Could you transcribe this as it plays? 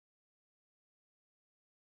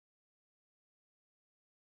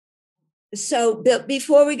So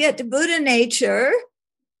before we get to Buddha nature,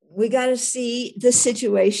 we got to see the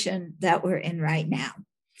situation that we're in right now,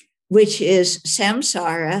 which is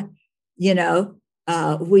samsara.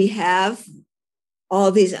 We have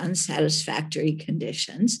all these unsatisfactory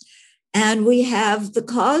conditions, and we have the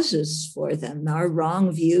causes for them, our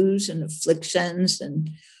wrong views and afflictions and,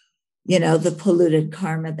 the polluted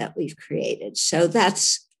karma that we've created. So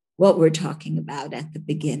that's what we're talking about at the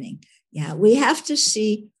beginning. Yeah, we have to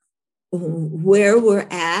see where we're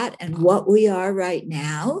at and what we are right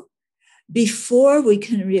now before we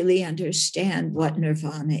can really understand what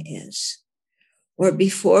nirvana is, or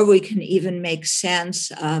before we can even make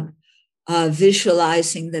sense of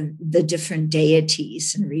visualizing the different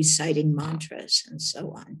deities and reciting mantras and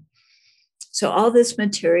so on. So all this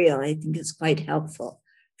material, I think, is quite helpful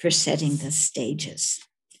for setting the stages.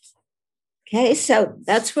 Okay, so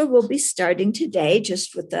that's where we'll be starting today,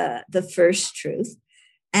 just with the first truth.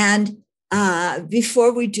 And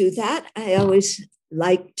before we do that, I always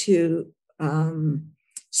like to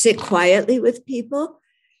sit quietly with people.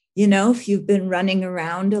 If you've been running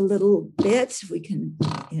around a little bit, we can,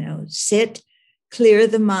 sit, clear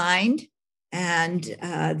the mind, and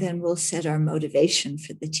then we'll set our motivation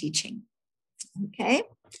for the teaching. Okay,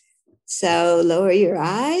 so lower your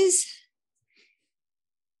eyes.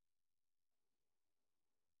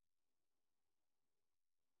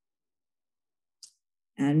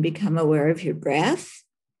 And become aware of your breath.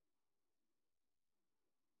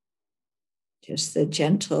 Just the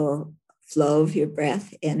gentle flow of your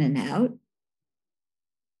breath in and out.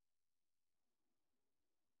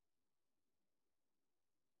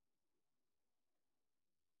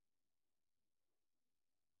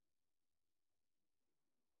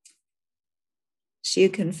 So you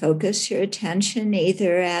can focus your attention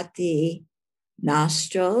either at the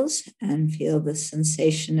nostrils and feel the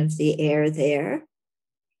sensation of the air there,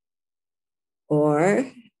 or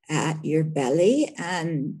at your belly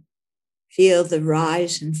and feel the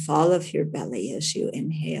rise and fall of your belly as you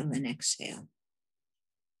inhale and exhale.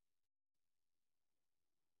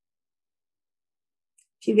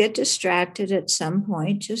 If you get distracted at some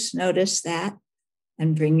point, just notice that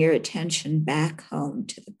and bring your attention back home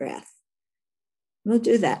to the breath. We'll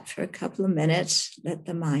do that for a couple of minutes, let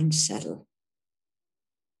the mind settle.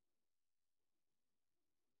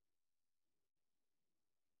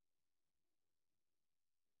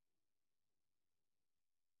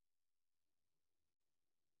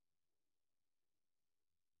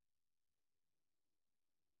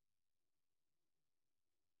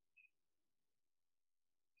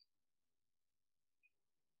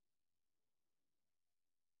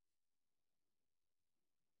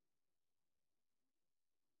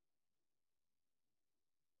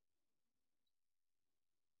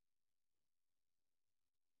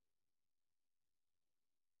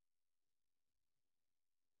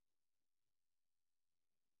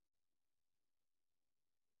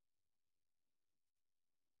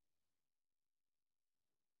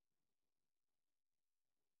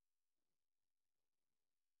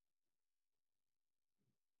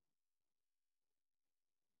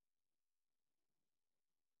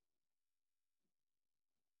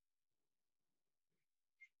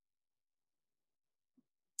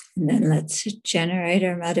 And then let's generate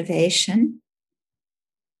our motivation.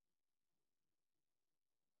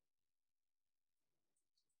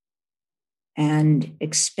 And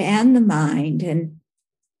expand the mind and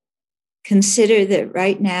consider that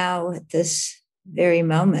right now at this very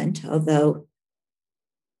moment, although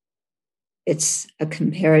it's a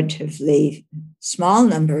comparatively small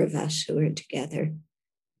number of us who are together,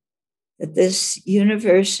 that this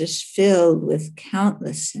universe is filled with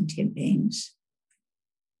countless sentient beings,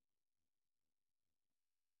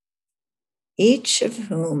 each of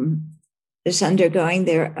whom is undergoing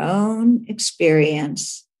their own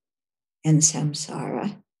experience in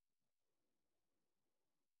samsara.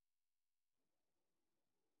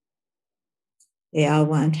 They all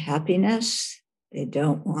want happiness. They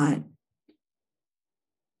don't want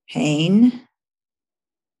pain.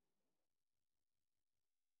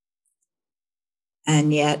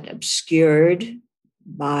 And yet obscured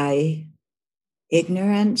by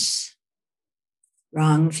ignorance,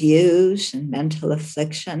 wrong views, and mental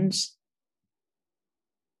afflictions,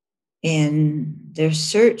 in their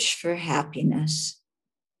search for happiness,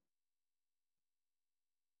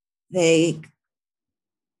 they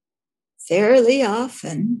fairly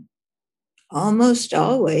often, almost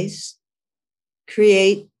always,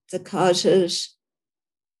 create the causes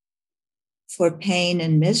for pain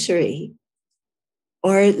and misery,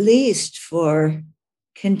 or at least for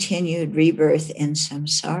continued rebirth in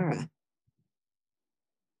samsara.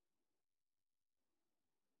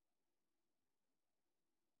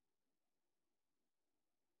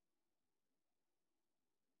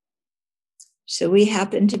 So we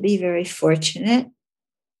happen to be very fortunate,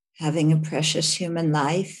 having a precious human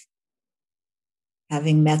life,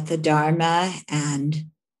 having met the Dharma and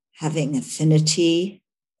having affinity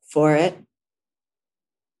for it.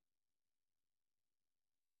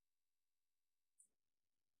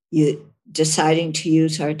 You deciding to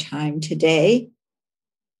use our time today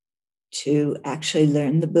to actually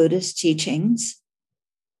learn the Buddha's teachings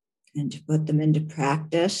and to put them into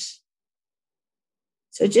practice.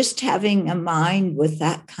 So just having a mind with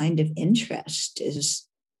that kind of interest is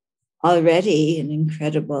already an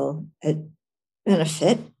incredible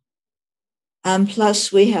benefit.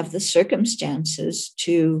 Plus, we have the circumstances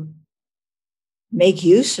to make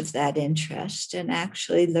use of that interest and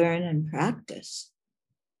actually learn and practice.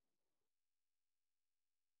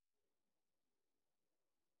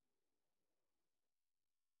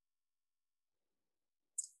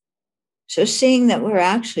 So seeing that we're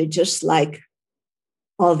actually just like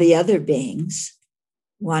all the other beings,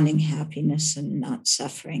 wanting happiness and not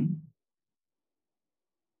suffering.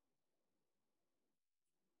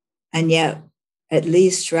 And yet, at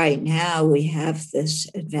least right now, we have this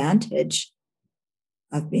advantage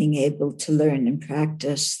of being able to learn and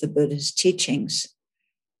practice the Buddha's teachings.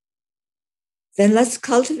 Then let's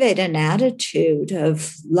cultivate an attitude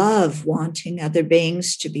of love, wanting other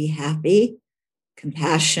beings to be happy,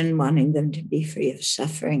 compassion, wanting them to be free of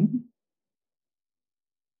suffering.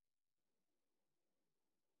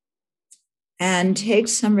 And take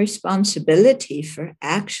some responsibility for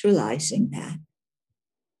actualizing that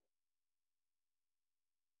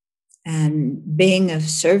and being of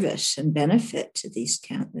service and benefit to these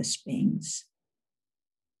countless beings.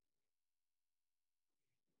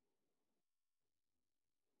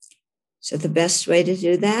 So the best way to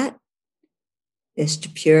do that is to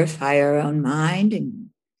purify our own mind and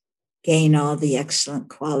gain all the excellent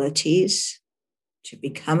qualities to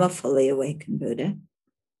become a fully awakened Buddha.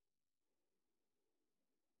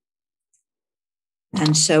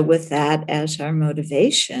 And so with that as our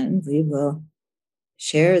motivation, we will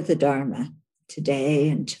share the Dharma today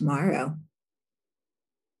and tomorrow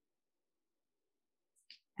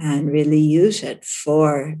and really use it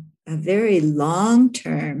for a very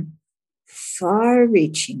long-term,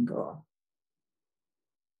 far-reaching goal.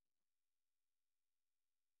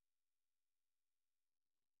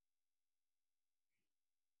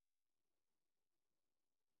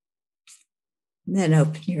 And then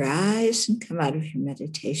open your eyes and come out of your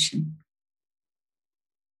meditation.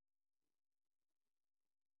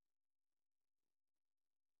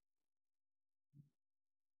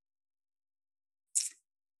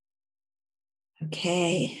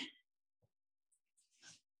 Okay.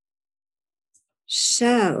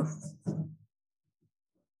 So,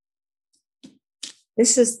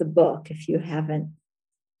 this is the book, if you haven't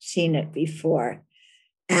seen it before.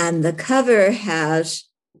 And the cover has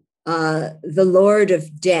the Lord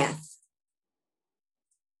of Death,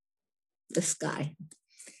 this guy.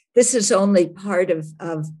 This is only part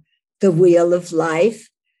of the wheel of life,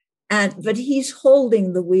 but he's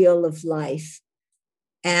holding the wheel of life.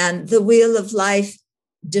 And the wheel of life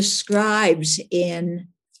describes in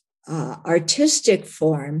artistic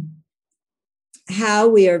form how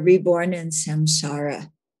we are reborn in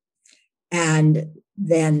samsara, and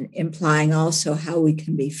then implying also how we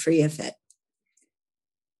can be free of it.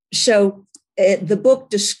 So the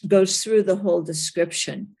book goes through the whole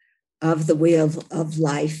description of the wheel of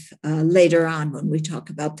life later on when we talk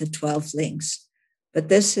about the 12 links. But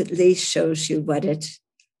this at least shows you what it,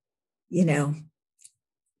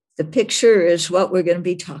 the picture is what we're going to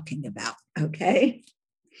be talking about, okay?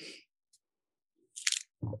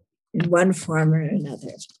 In one form or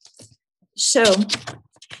another. So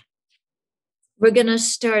we're going to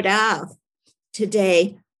start out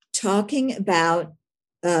today talking about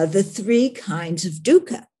the three kinds of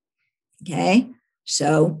dukkha, okay?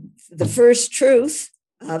 So the first truth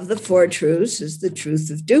of the four truths is the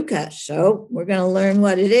truth of dukkha. So we're going to learn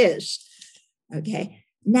what it is, okay?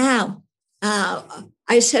 Now,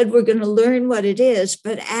 I said we're going to learn what it is,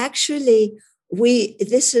 but actually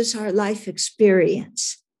this is our life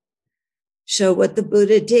experience. So what the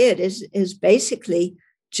Buddha did is basically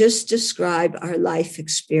just describe our life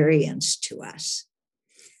experience to us.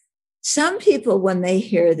 Some people, when they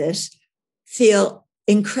hear this, feel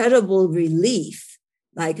incredible relief,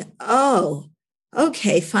 like, oh,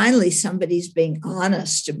 okay, finally somebody's being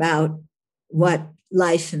honest about what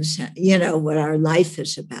life and, what our life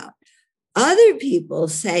is about. Other people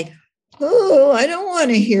say, oh, I don't want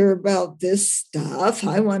to hear about this stuff.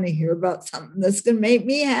 I want to hear about something that's going to make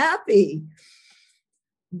me happy.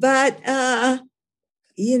 But,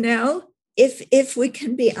 if we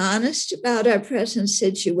can be honest about our present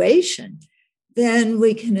situation, then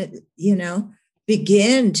we can,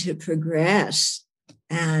 begin to progress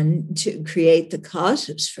and to create the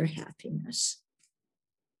causes for happiness.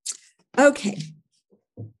 Okay.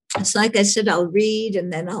 So like I said, I'll read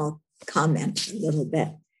and then I'll comment a little bit.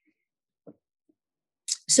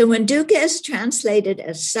 So when dukkha is translated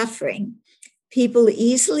as suffering, people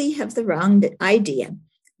easily have the wrong idea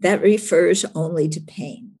that refers only to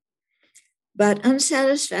pain. But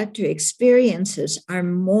unsatisfactory experiences are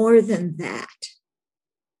more than that.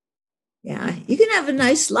 Yeah, you can have a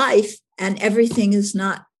nice life and everything is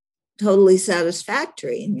not totally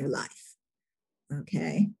satisfactory in your life.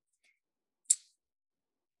 Okay.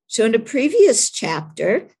 So in the previous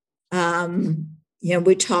chapter,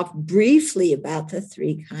 we talked briefly about the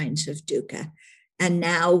three kinds of dukkha, and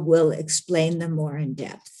now we'll explain them more in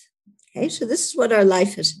depth. Okay, so this is what our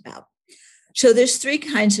life is about. So there's three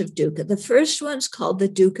kinds of dukkha. The first one's called the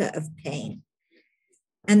dukkha of pain.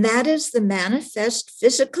 And that is the manifest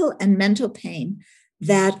physical and mental pain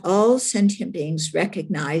that all sentient beings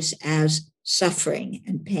recognize as suffering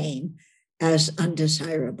and pain as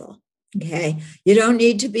undesirable. Okay, you don't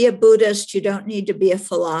need to be a Buddhist. You don't need to be a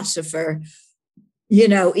philosopher.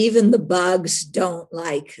 Even the bugs don't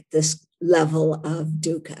like this level of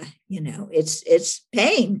dukkha. It's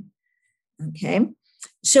pain. Okay,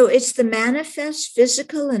 so it's the manifest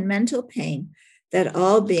physical and mental pain that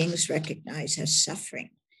all beings recognize as suffering.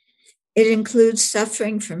 It includes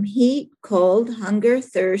suffering from heat, cold, hunger,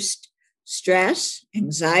 thirst, stress,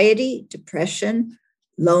 anxiety, depression,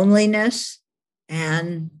 loneliness,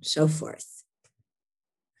 and so forth.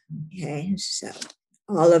 Okay, so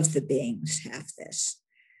all of the beings have this.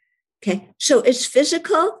 Okay, so it's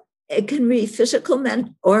physical. It can be physical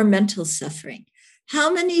or mental suffering.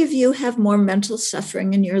 How many of you have more mental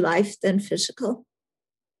suffering in your life than physical?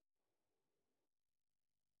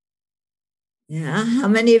 Yeah, how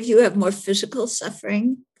many of you have more physical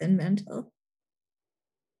suffering than mental?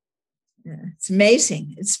 Yeah, it's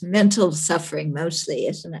amazing. It's mental suffering mostly,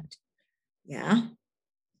 isn't it? Yeah.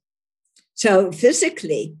 So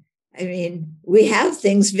physically, we have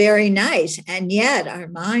things very nice, and yet our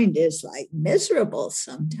mind is like miserable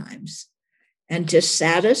sometimes and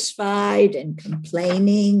dissatisfied and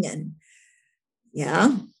complaining and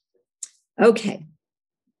yeah. Okay.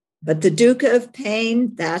 But the dukkha of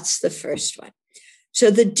pain, that's the first one. So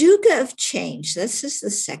the dukkha of change, this is the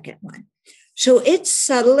second one. So it's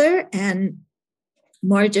subtler and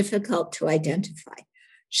more difficult to identify.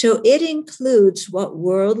 So it includes what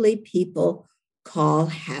worldly people call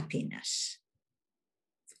happiness.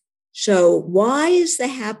 So why is the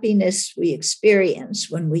happiness we experience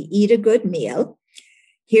when we eat a good meal,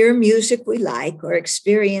 hear music we like, or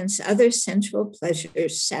experience other sensual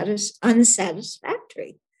pleasures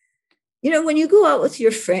unsatisfactory? When you go out with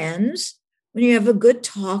your friends, when you have a good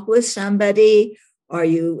talk with somebody, or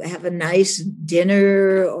you have a nice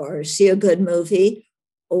dinner or see a good movie,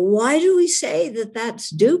 why do we say that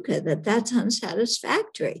that's dukkha, that's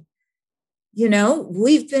unsatisfactory?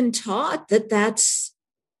 We've been taught that that's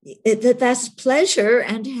pleasure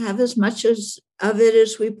and to have as much of it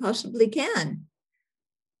as we possibly can.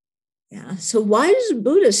 Yeah. So why does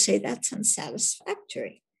Buddha say that's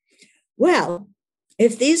unsatisfactory? Well,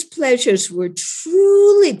 if these pleasures were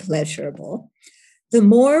truly pleasurable, the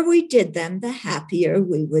more we did them, the happier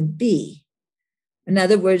we would be. In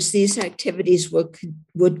other words, these activities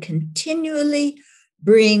would continually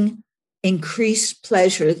bring increased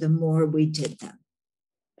pleasure the more we did them.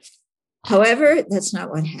 However, that's not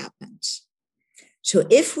what happens. So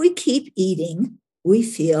if we keep eating, we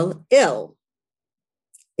feel ill.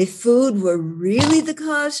 If food were really the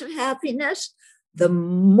cause of happiness, the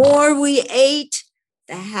more we ate,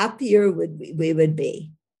 the happier we would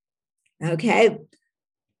be. Okay?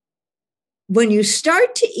 When you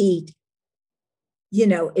start to eat,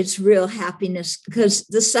 it's real happiness because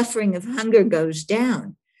the suffering of hunger goes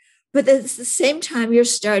down. But at the same time you're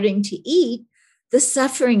starting to eat, the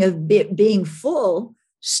suffering of being full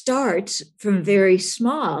starts from very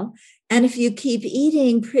small. And if you keep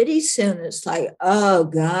eating, pretty soon it's like, oh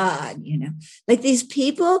God, like these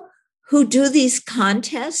people who do these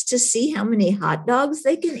contests to see how many hot dogs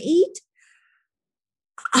they can eat.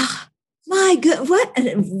 Ah, my God, what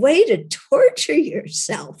a way to torture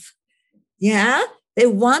yourself. Yeah. They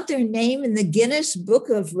want their name in the Guinness Book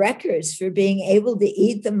of Records for being able to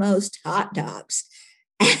eat the most hot dogs.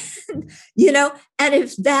 And, and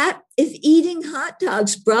if eating hot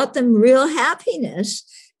dogs brought them real happiness,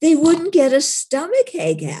 they wouldn't get a stomach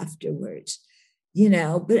ache afterwards,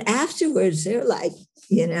 but afterwards they're like,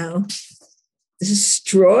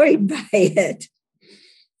 destroyed by it.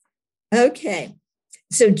 Okay.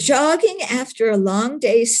 So jogging after a long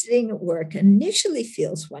day sitting at work initially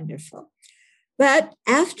feels wonderful. But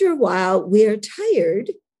after a while, we are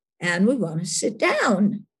tired and we want to sit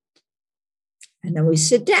down. And then we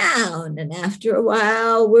sit down. And after a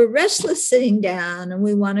while, we're restless sitting down and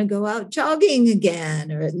we want to go out jogging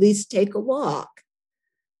again, or at least take a walk.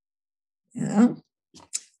 You know?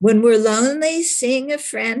 When we're lonely, seeing a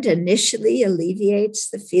friend initially alleviates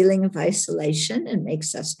the feeling of isolation and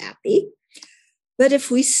makes us happy. But if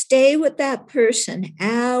we stay with that person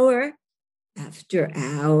hour after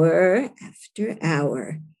hour after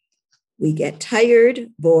hour, we get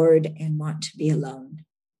tired, bored, and want to be alone.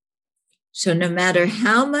 So no matter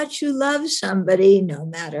how much you love somebody, no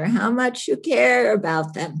matter how much you care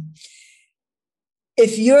about them,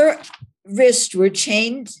 if your wrist were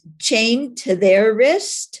chained to their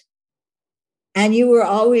wrist and you were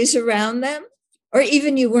always around them, or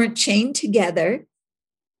even you weren't chained together,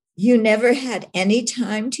 you never had any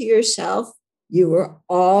time to yourself, you were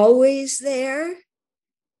always there.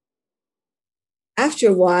 After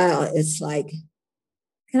a while, it's like,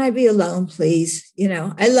 can I be alone, please? You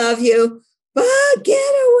know, I love you, but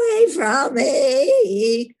get away from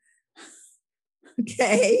me.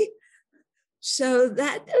 Okay. So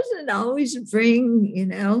that doesn't always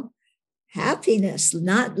bring, happiness,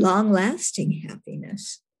 not long-lasting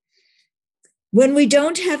happiness. When we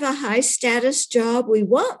don't have a high-status job, we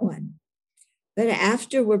want one. But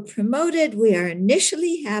after we're promoted, we are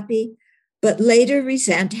initially happy, but later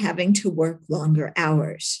resent having to work longer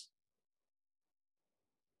hours.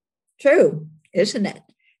 True, isn't it?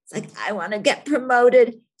 It's like, I want to get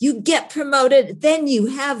promoted. You get promoted, then you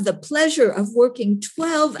have the pleasure of working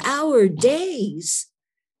 12-hour days.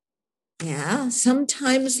 Yeah,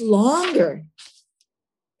 sometimes longer.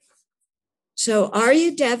 So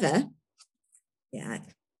Aryadeva,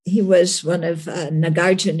 he was one of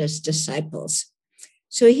Nagarjuna's disciples.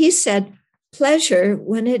 So he said, pleasure,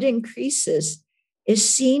 when it increases, is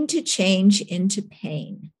seen to change into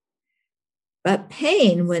pain. But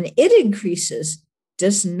pain, when it increases,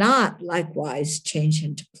 does not likewise change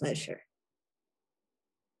into pleasure.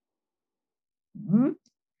 Mm-hmm.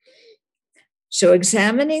 So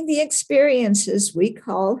examining the experiences we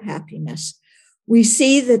call happiness, we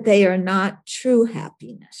see that they are not true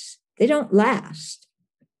happiness. They don't last.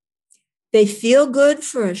 They feel good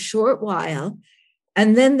for a short while,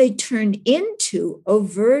 and then they turn into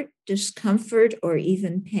overt discomfort or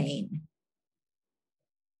even pain.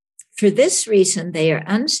 For this reason, they are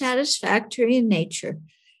unsatisfactory in nature,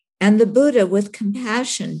 and the Buddha, with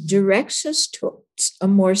compassion, directs us towards a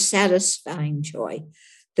more satisfying joy,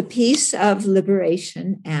 the peace of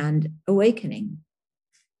liberation and awakening.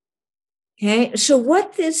 Okay, so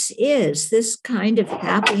what this kind of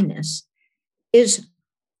happiness, is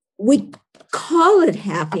we call it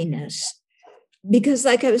happiness because,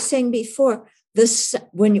 like I was saying before,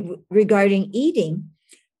 regarding eating,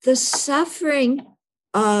 the suffering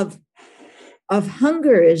of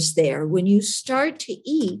hunger is there. When you start to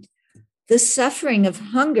eat, the suffering of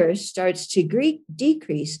hunger starts to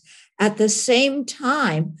decrease. At the same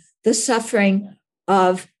time, the suffering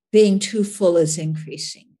of being too full is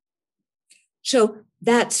increasing. So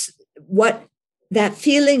that's what that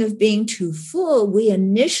feeling of being too full we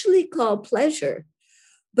initially call pleasure,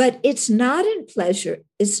 but it's not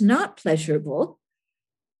not pleasurable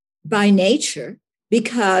by nature,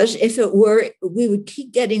 because if it were, we would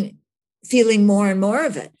keep feeling more and more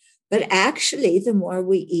of it. But actually, the more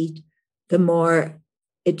we eat, the more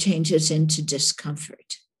it changes into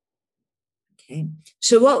discomfort. Okay.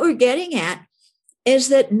 So what we're getting at is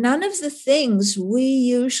that none of the things we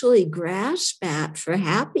usually grasp at for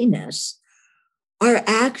happiness are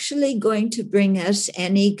actually going to bring us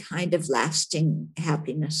any kind of lasting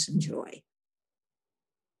happiness and joy.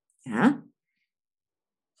 Yeah.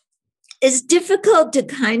 It's difficult to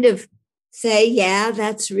kind of say, yeah,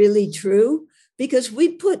 that's really true, because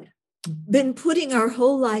we've been putting our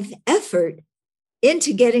whole life effort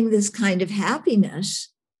into getting this kind of happiness,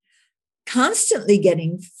 constantly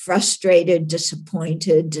getting frustrated,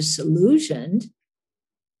 disappointed, disillusioned,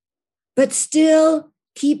 but still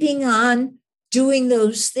keeping on doing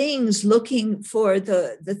those things, looking for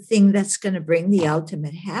the thing that's going to bring the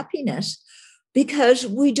ultimate happiness, because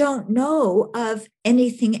we don't know of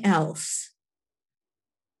anything else.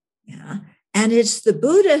 Yeah. And it's the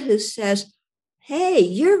Buddha who says, hey,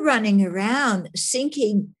 you're running around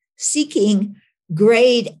seeking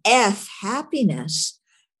grade F happiness.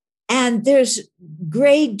 And there's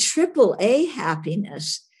grade AAA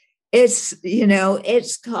happiness.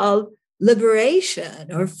 It's called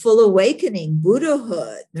liberation or full awakening,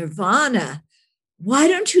 Buddhahood, nirvana. Why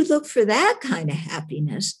don't you look for that kind of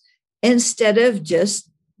happiness instead of just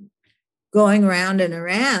going round and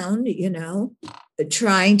around,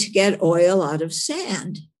 trying to get oil out of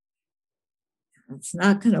sand. It's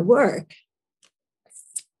not going to work.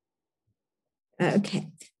 Okay,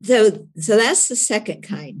 so that's the second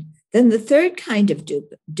kind. Then the third kind of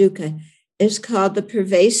dukkha is called the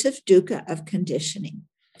pervasive dukkha of conditioning.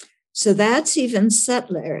 So that's even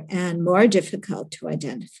subtler and more difficult to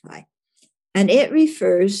identify. And it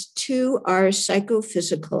refers to our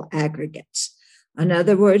psychophysical aggregates. In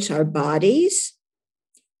other words, our bodies,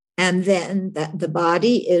 and then the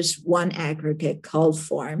body is one aggregate called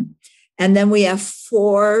form. And then we have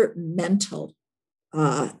 4 mental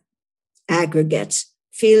aggregates: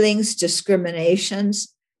 feelings,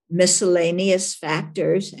 discriminations, miscellaneous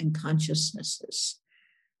factors, and consciousnesses.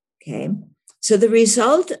 Okay, so the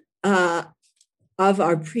result of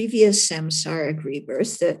our previous samsaric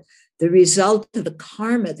rebirth, the result of the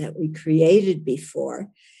karma that we created before,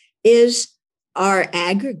 is our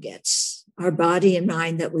aggregates, our body and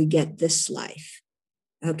mind that we get this life.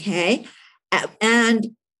 Okay,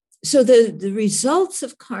 and so the results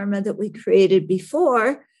of karma that we created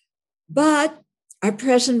before, but our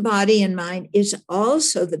present body and mind is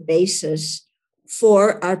also the basis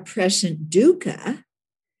for our present dukkha.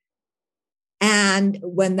 And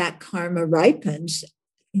when that karma ripens,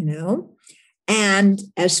 and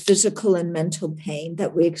as physical and mental pain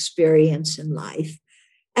that we experience in life,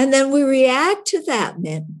 and then we react to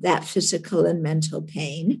that physical and mental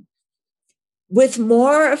pain with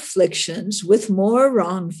more afflictions, with more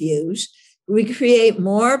wrong views, we create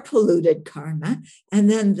more polluted karma, and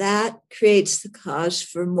then that creates the cause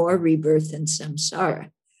for more rebirth in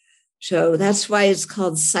samsara. So that's why it's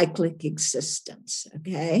called cyclic existence,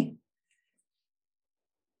 okay?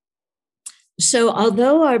 So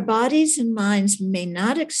although our bodies and minds may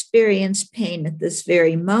not experience pain at this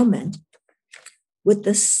very moment, with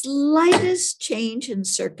the slightest change in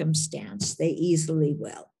circumstance, they easily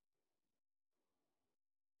will.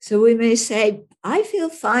 So we may say, I feel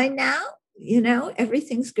fine now,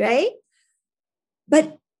 everything's great.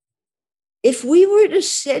 But if we were to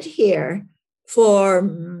sit here for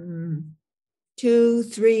 2,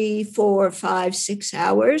 3, 4, 5, 6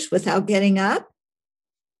 hours without getting up,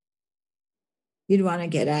 you'd want to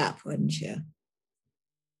get up, wouldn't you?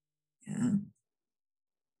 Yeah.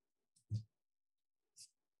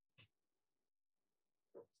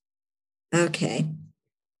 Okay.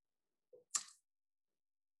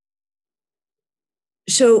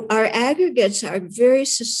 So our aggregates are very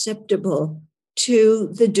susceptible to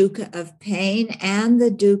the dukkha of pain and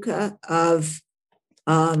the dukkha of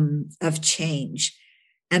change.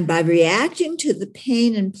 And by reacting to the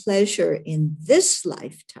pain and pleasure in this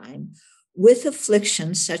lifetime with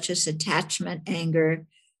afflictions such as attachment, anger,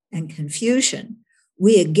 and confusion,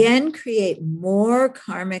 we again create more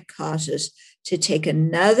karmic causes to take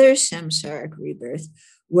another samsaric rebirth,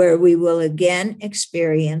 where we will again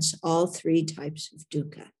experience all 3 types of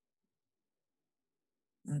dukkha.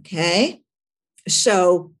 Okay?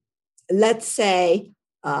 So let's say,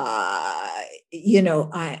 I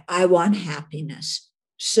want happiness.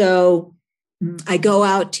 So I go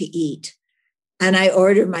out to eat and I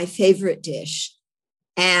order my favorite dish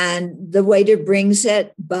and the waiter brings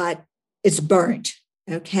it, but it's burnt.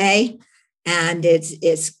 Okay? And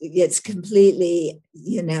it's completely,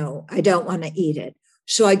 I don't want to eat it.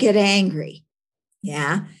 So I get angry.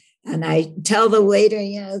 Yeah. And I tell the waiter,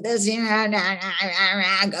 this,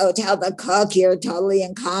 go tell the cook you're totally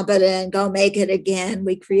incompetent, go make it again.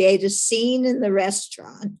 We create a scene in the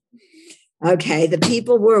restaurant. Okay. The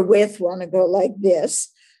people we're with want to go like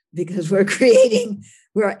this because we're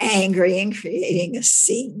angry and creating a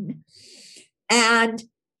scene. And,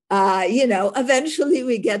 eventually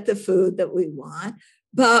we get the food that we want,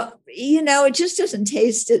 but, it just doesn't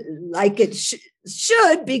taste like it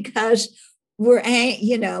should because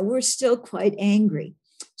we're still quite angry.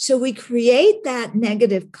 So we create that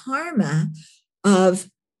negative karma of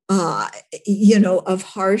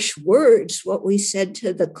harsh words, what we said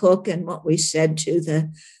to the cook and what we said to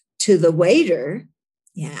the waiter.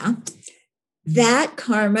 Yeah. That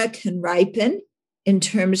karma can ripen in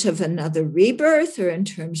terms of another rebirth or in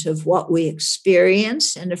terms of what we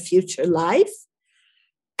experience in a future life.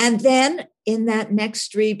 And then in that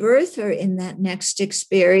next rebirth or in that next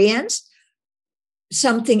experience,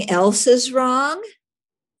 something else is wrong.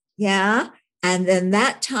 Yeah. And then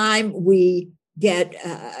that time we get,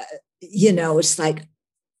 it's like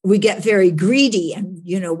we get very greedy and,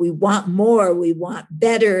 we want more, we want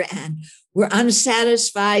better, and we're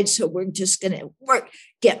unsatisfied. So we're just going to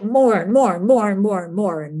get more and more and more and more and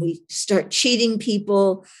more. And we start cheating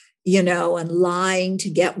people, and lying to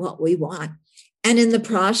get what we want. And in the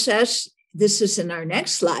process, this is in our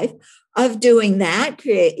next life of doing that,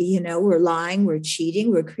 we're lying, we're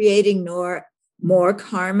cheating, we're creating more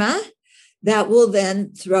karma that will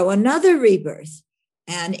then throw another rebirth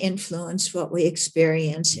and influence what we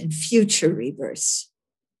experience in future rebirths.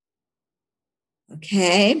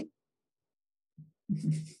 Okay?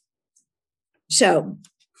 So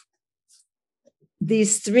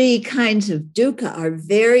these three kinds of dukkha are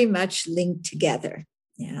very much linked together.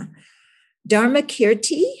 Yeah.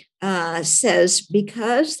 Dharmakirti says,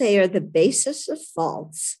 because they are the basis of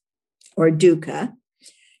faults or dukkha,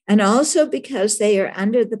 and also because they are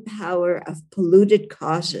under the power of polluted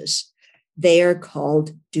causes, they are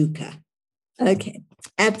called dukkha. Okay.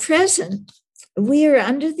 At present, we are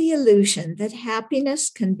under the illusion that happiness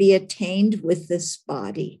can be attained with this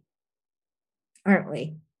body, aren't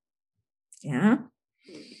we? Yeah.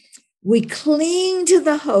 We cling to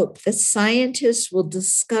the hope that scientists will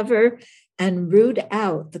discover and root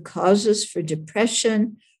out the causes for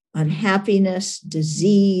depression, unhappiness,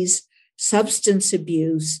 disease, substance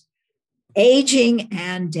abuse, aging,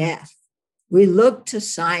 and death. We look to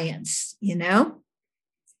science,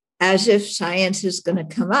 as if science is going to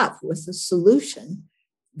come up with a solution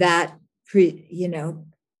that,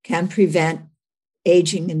 can prevent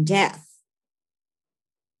aging and death.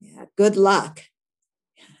 Yeah, good luck.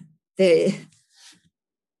 They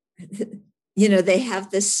have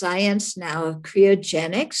this science now of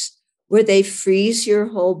cryogenics where they freeze your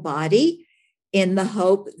whole body in the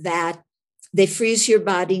hope that they freeze your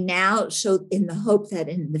body now. So in the hope that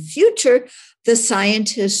in the future, the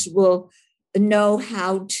scientists will know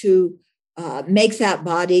how to make that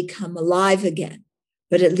body come alive again.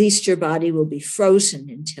 But at least your body will be frozen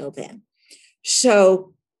until then.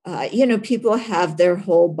 So people have their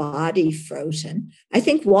whole body frozen. I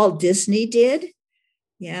think Walt Disney did.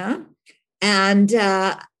 Yeah. And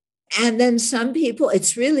then some people,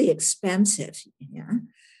 it's really expensive. Yeah.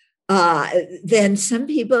 Then some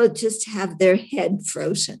people just have their head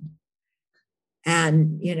frozen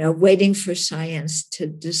and, waiting for science to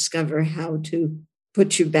discover how to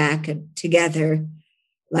put you back together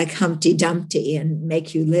like Humpty Dumpty and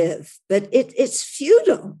make you live. But it's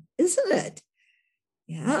futile, isn't it?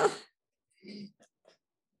 Yeah.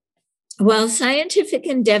 While scientific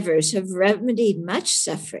endeavors have remedied much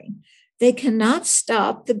suffering, they cannot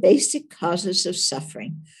stop the basic causes of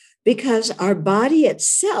suffering because our body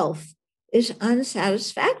itself is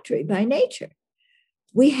unsatisfactory by nature.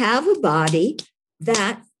 We have a body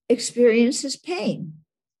that experiences pain.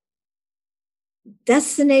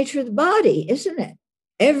 That's the nature of the body, isn't it?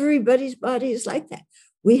 Everybody's body is like that.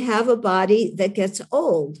 We have a body that gets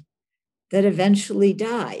old, that eventually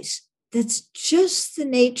dies. That's just the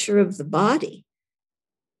nature of the body.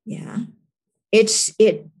 Yeah.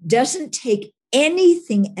 It doesn't take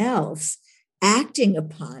anything else acting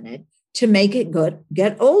upon it to make it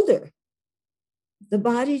get older. The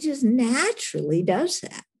body just naturally does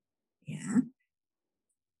that. Yeah.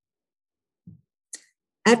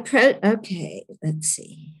 Okay, let's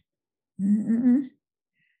see. No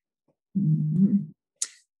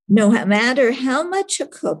matter how much a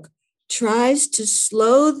cook tries to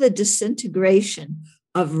slow the disintegration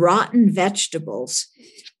of rotten vegetables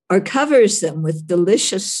or covers them with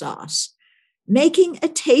delicious sauce, making a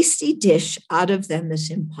tasty dish out of them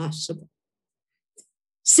is impossible.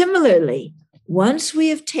 Similarly, once we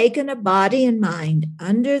have taken a body and mind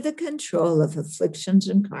under the control of afflictions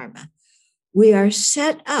and karma, we are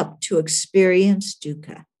set up to experience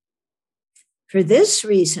dukkha. For this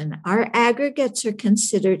reason, our aggregates are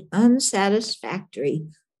considered unsatisfactory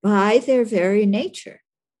by their very nature.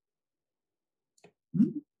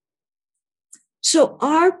 So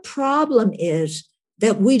our problem is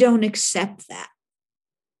that we don't accept that.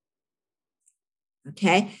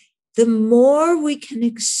 Okay? The more we can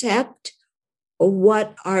accept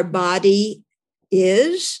what our body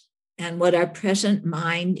is and what our present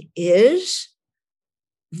mind is,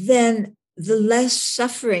 then the less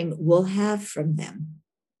suffering we'll have from them.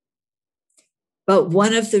 But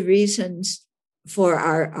one of the reasons for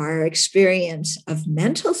our experience of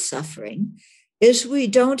mental suffering is we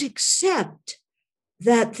don't accept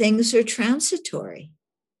that things are transitory,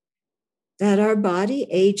 that our body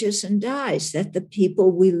ages and dies, that the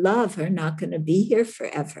people we love are not going to be here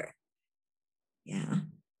forever. Yeah.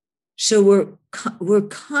 So we're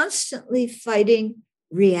constantly fighting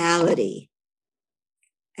reality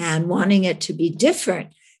and wanting it to be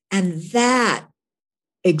different. And that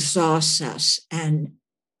exhausts us and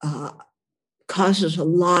causes a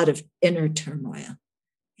lot of inner turmoil.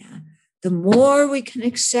 Yeah. The more we can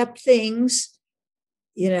accept things,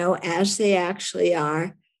 as they actually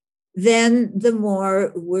are, then the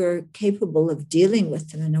more we're capable of dealing with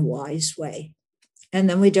them in a wise way. And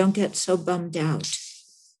then we don't get so bummed out.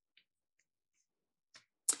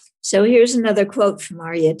 So here's another quote from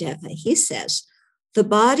Aryadeva. He says, "The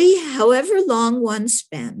body, however long one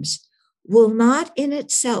spends, will not in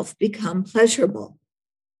itself become pleasurable."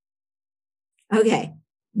 Okay,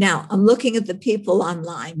 now I'm looking at the people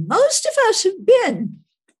online. Most of us have been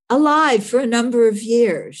alive for a number of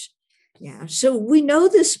years. Yeah, so we know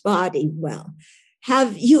this body well.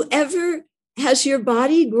 Has your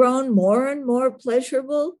body grown more and more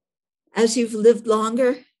pleasurable as you've lived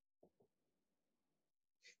longer?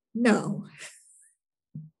 No.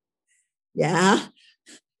 Yeah.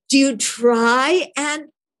 Do you try and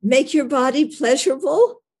make your body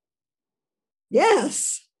pleasurable?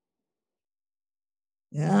 Yes.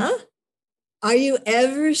 Yeah. Are you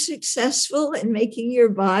ever successful in making your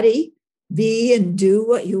body be and do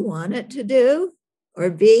what you want it to do or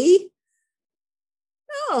be?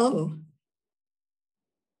 No.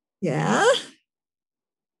 Yeah.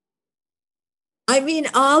 I mean,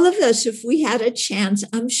 all of us, if we had a chance,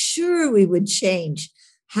 I'm sure we would change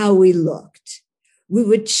how we looked. We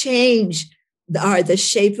would change the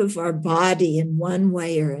shape of our body in one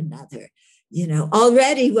way or another.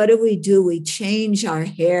 Already, what do? We change our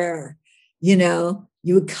hair.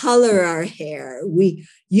 You color our hair. We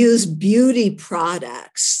use beauty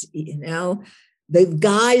products. The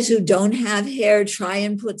guys who don't have hair try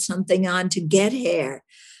and put something on to get hair.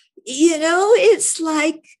 It's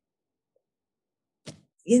like,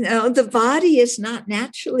 the body is not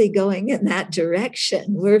naturally going in that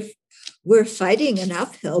direction. We're fighting an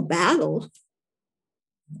uphill battle.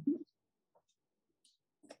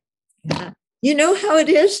 Yeah. You know how it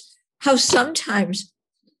is? How sometimes,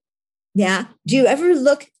 yeah. Do you ever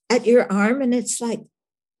look at your arm and it's like,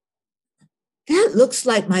 that looks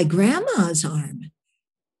like my grandma's arm?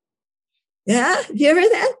 Yeah. Have you ever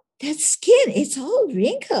that? That skin, it's all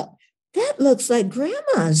wrinkled. That looks like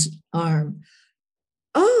grandma's arm.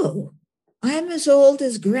 Oh, I'm as old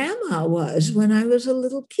as grandma was when I was a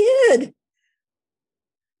little kid.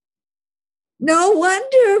 No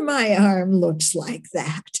wonder my arm looks like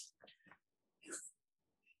that.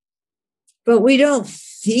 But we don't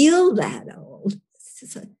feel that old.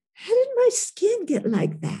 Like, how did my skin get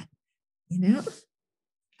like that?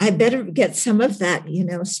 I better get some of that,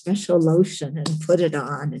 special lotion and put it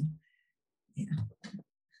on, and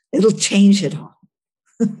it'll change it all.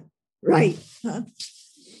 Right. Huh?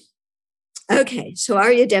 Okay, so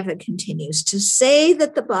Aryadeva continues to say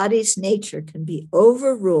that the body's nature can be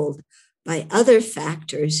overruled by other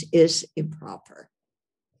factors is improper.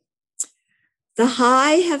 The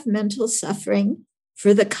high have mental suffering.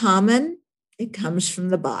 For the common, it comes from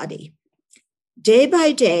the body. Day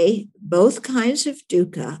by day, both kinds of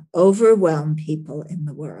dukkha overwhelm people in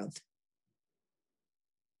the world.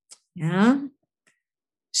 Yeah.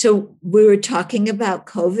 So we were talking about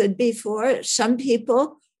COVID before. Some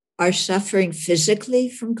people are suffering physically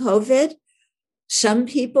from COVID. Some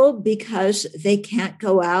people, because they can't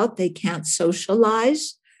go out, they can't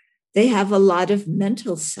socialize, they have a lot of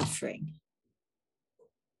mental suffering.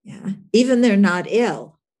 Yeah, even they're not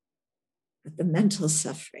ill, but the mental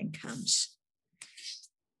suffering comes.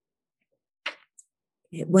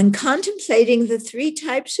 When contemplating the three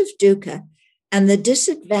types of dukkha and the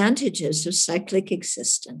disadvantages of cyclic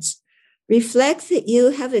existence, reflect that you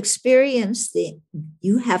have experienced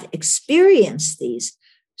these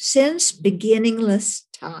since beginningless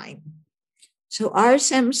time. So our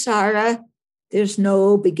samsara, there's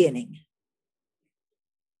no beginning.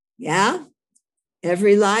 Yeah?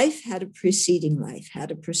 Every life had a preceding life,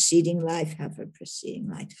 had a preceding life, have a preceding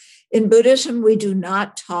life. In Buddhism, we do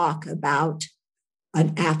not talk about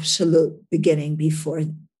an absolute beginning before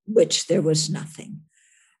which there was nothing.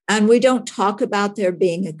 And we don't talk about there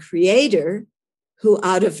being a creator who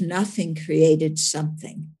out of nothing created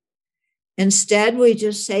something. Instead, we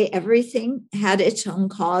just say everything had its own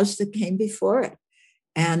cause that came before it,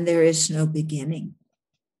 and there is no beginning,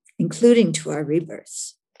 including to our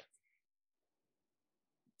rebirths.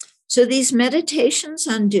 So these meditations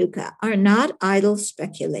on dukkha are not idle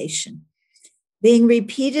speculation. Being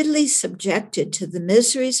repeatedly subjected to the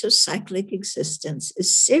miseries of cyclic existence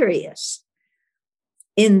is serious.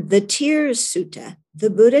 In the Tears Sutta, the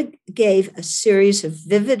Buddha gave a series of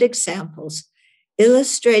vivid examples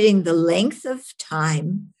illustrating the length of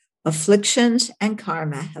time afflictions and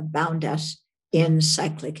karma have bound us in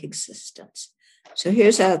cyclic existence. So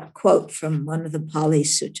here's a quote from one of the Pali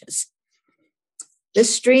Suttas. The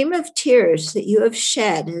stream of tears that you have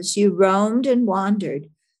shed as you roamed and wandered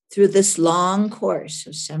through this long course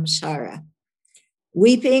of samsara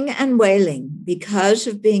weeping and wailing because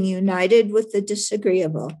of being united with the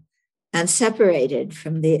disagreeable and separated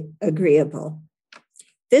from the agreeable.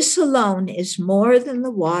 This alone is more than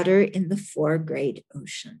the water in the four great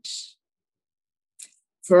oceans.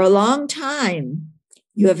 For a long time,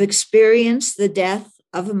 you have experienced the death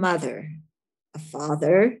of a mother, a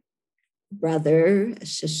father, a brother, a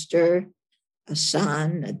sister, a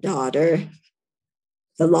son, a daughter,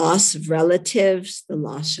 the loss of relatives, the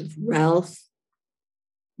loss of wealth,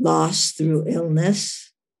 loss through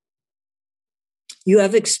illness. You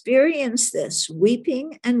have experienced this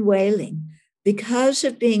weeping and wailing because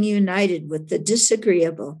of being united with the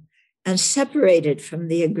disagreeable and separated from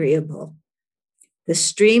the agreeable. The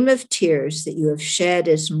stream of tears that you have shed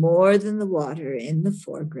is more than the water in the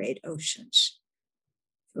four great oceans.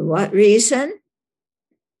 For what reason?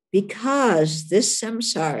 Because this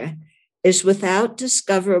samsara is without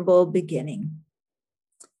discoverable beginning.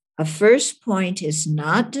 A first point is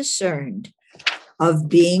not discerned of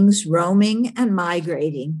beings roaming and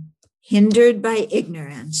migrating, hindered by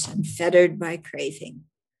ignorance and fettered by craving.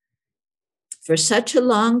 For such a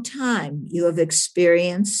long time, you have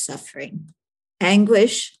experienced suffering,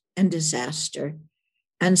 anguish, and disaster,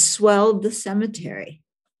 and swelled the cemetery.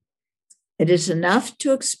 It is enough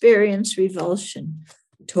to experience revulsion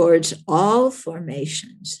towards all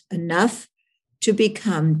formations, enough to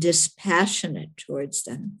become dispassionate towards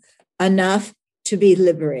them, enough to be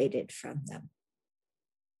liberated from them.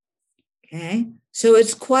 Okay, so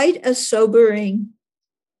it's quite a sobering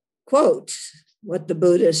quote, what the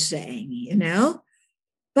Buddha is saying, you know?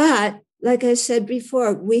 But like I said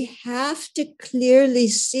before, we have to clearly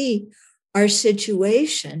see our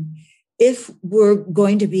situation if we're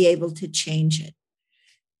going to be able to change it.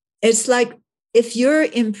 It's like if you're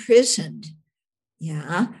imprisoned,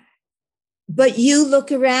 yeah, but you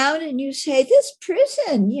look around and you say, this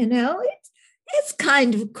prison, you know, it's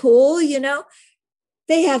kind of cool, you know.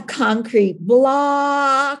 They have concrete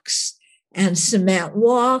blocks and cement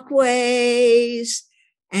walkways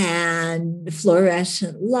and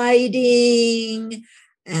fluorescent lighting.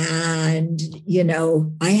 And, you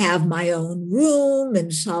know, I have my own room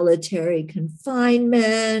in solitary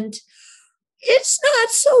confinement. It's not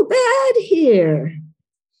so bad here.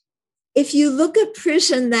 If you look at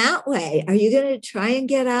prison that way, are you going to try and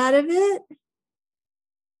get out of it?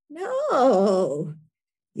 No.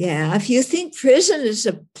 Yeah, if you think prison is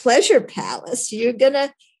a pleasure palace, you're going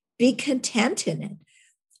to be content in it.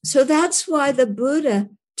 So that's why the Buddha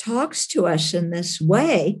talks to us in this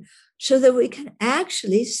way, so that we can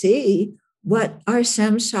actually see what our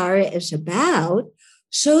samsara is about,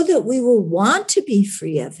 so that we will want to be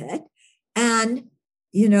free of it and,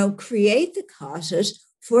 you know, create the causes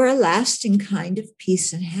for a lasting kind of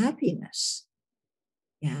peace and happiness.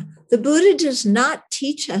 Yeah, the Buddha does not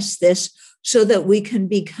teach us this so that we can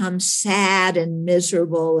become sad and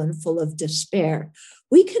miserable and full of despair.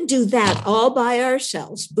 We can do that all by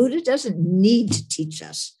ourselves. Buddha doesn't need to teach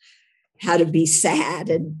us how to be sad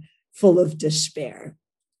and full of despair.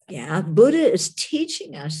 Yeah, Buddha is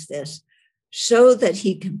teaching us this so that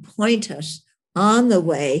he can point us on the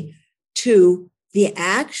way to the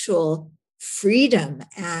actual freedom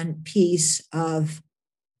and peace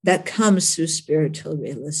that comes through spiritual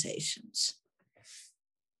realizations.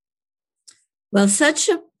 While such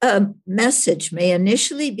a message may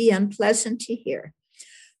initially be unpleasant to hear,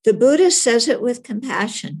 the Buddha says it with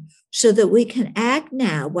compassion so that we can act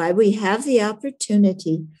now while we have the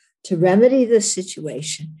opportunity to remedy the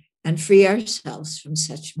situation and free ourselves from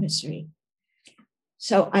such misery.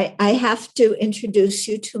 So I have to introduce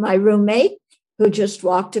you to my roommate who just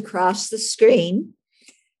walked across the screen.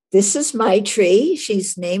 This is Maitri.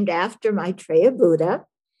 She's named after Maitreya Buddha.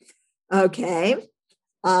 Okay.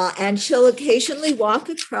 And she'll occasionally walk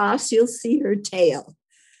across. You'll see her tail.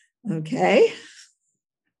 Okay.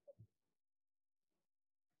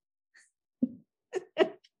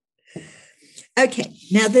 Okay.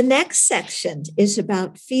 Now, the next section is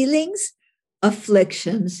about feelings,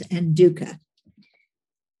 afflictions, and dukkha.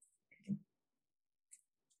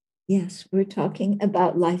 Yes, we're talking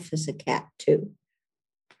about life as a cat, too.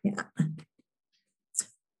 Yeah.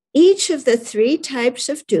 Each of the three types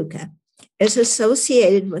of dukkha is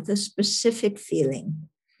associated with a specific feeling.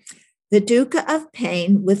 The dukkha of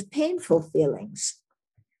pain with painful feelings.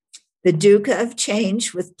 The dukkha of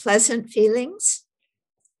change with pleasant feelings,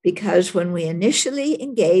 because when we initially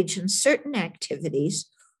engage in certain activities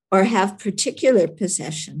or have particular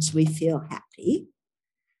possessions, we feel happy.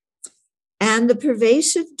 And the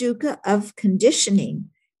pervasive dukkha of conditioning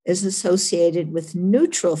is associated with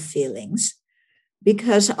neutral feelings,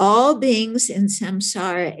 because all beings in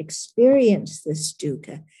samsara experience this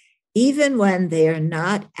dukkha even when they are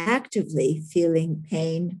not actively feeling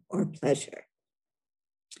pain or pleasure.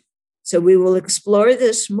 So we will explore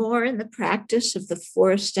this more in the practice of the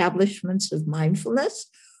 4 establishments of mindfulness,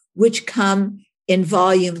 which come in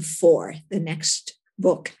volume 4, the next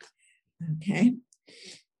book. Okay.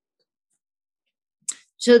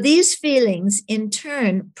 So these feelings in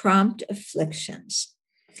turn prompt afflictions.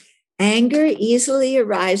 Anger easily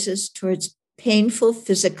arises towards painful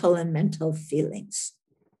physical and mental feelings,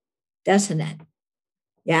 doesn't it?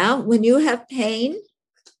 Yeah, when you have pain,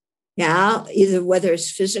 yeah, either whether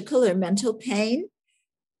it's physical or mental pain,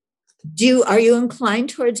 are you inclined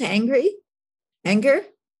towards anger?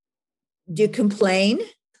 Do you complain?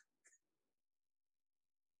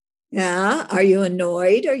 Yeah. Are you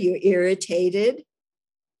annoyed? Are you irritated?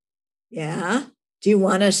 Yeah. Do you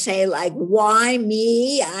want to say, like, why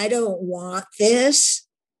me? I don't want this.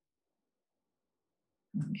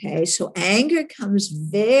 Okay. So anger comes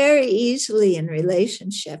very easily in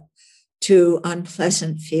relationship to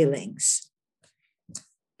unpleasant feelings.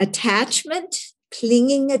 Attachment,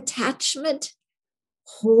 clinging attachment,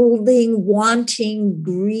 holding, wanting,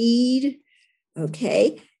 greed.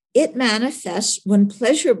 Okay. It manifests when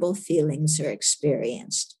pleasurable feelings are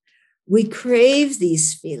experienced. We crave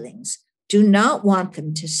these feelings, do not want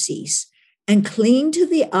them to cease, and cling to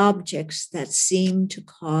the objects that seem to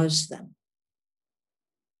cause them.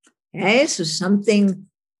 Okay, so something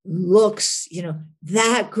looks,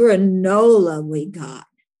 that granola we got.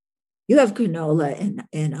 You have granola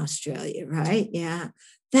in Australia, right? Yeah.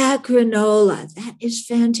 That granola, that is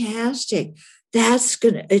fantastic.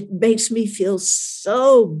 It makes me feel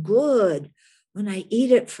so good when I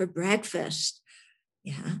eat it for breakfast.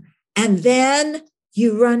 Yeah. And then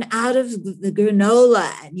you run out of the granola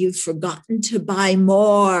and you've forgotten to buy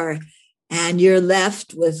more and you're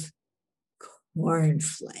left with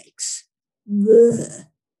cornflakes. Ugh.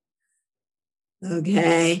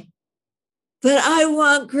 Okay. But I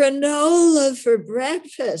want granola for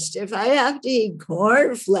breakfast. If I have to eat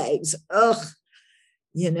cornflakes, I'm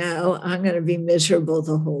going to be miserable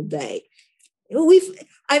the whole day.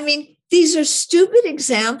 These are stupid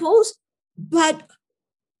examples, but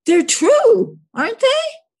they're true, aren't they?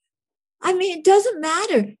 It doesn't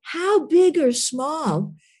matter how big or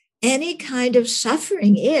small any kind of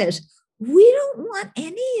suffering is. We don't want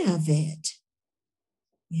any of it.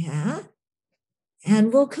 Yeah.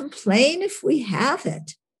 And we'll complain if we have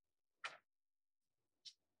it.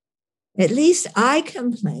 At least I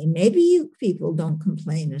complain. Maybe you people don't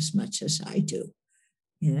complain as much as I do.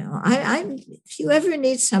 If you ever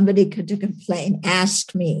need somebody to complain,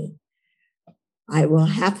 ask me. I will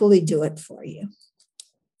happily do it for you.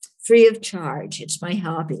 Free of charge. It's my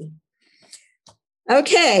hobby.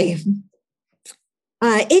 Okay.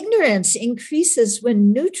 Ignorance increases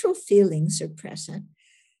when neutral feelings are present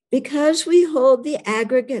because we hold the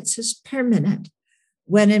aggregates as permanent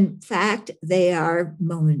when in fact they are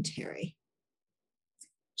momentary.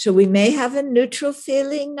 So we may have a neutral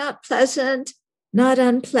feeling, not pleasant, not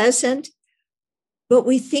unpleasant, but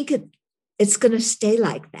we think it's going to stay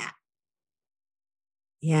like that.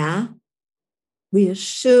 Yeah. We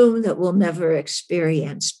assume that we'll never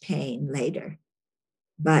experience pain later,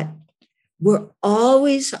 but we're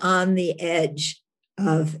always on the edge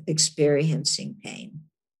of experiencing pain.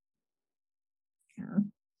 Yeah.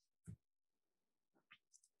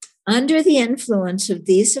 Under the influence of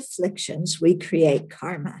these afflictions, we create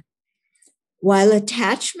karma. While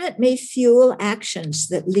attachment may fuel actions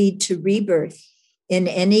that lead to rebirth in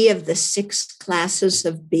any of the 6 classes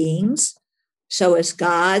of beings, so as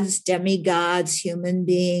gods, demigods, human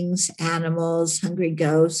beings, animals, hungry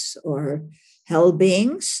ghosts, or hell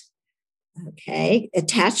beings, okay,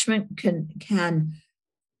 attachment can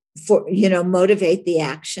motivate the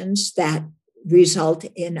actions that result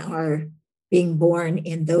in our being born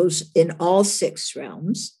in all 6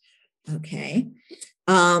 realms. Okay.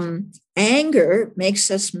 Anger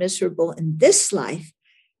makes us miserable in this life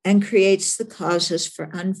and creates the causes for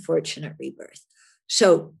unfortunate rebirth.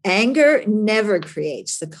 So anger never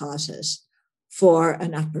creates the causes for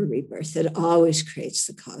an upper rebirth. It always creates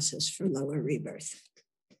the causes for lower rebirth.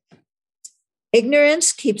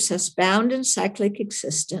 Ignorance keeps us bound in cyclic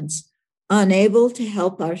existence, unable to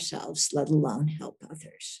help ourselves, let alone help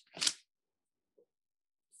others.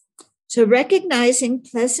 So recognizing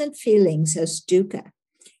pleasant feelings as dukkha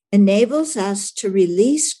enables us to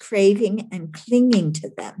release craving and clinging to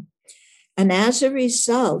them. And as a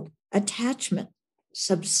result, attachment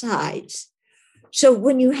subsides. So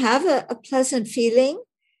when you have a pleasant feeling,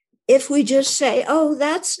 if we just say, oh,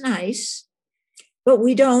 that's nice, but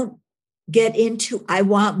we don't get into, I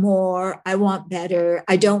want more, I want better,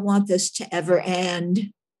 I don't want this to ever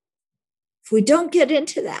end. If we don't get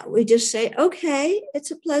into that, we just say, okay,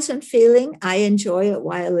 it's a pleasant feeling. I enjoy it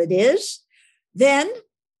while it is. Then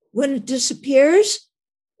when it disappears,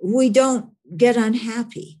 we don't get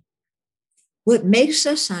unhappy. What makes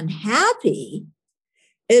us unhappy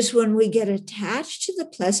is when we get attached to the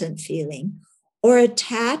pleasant feeling or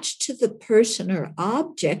attached to the person or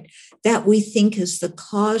object that we think is the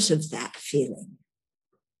cause of that feeling.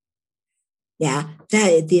 Yeah,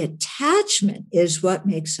 that the attachment is what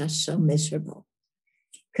makes us so miserable.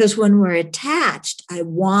 Because when we're attached, I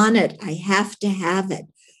want it, I have to have it,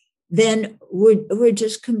 then we're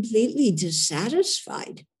just completely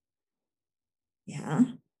dissatisfied.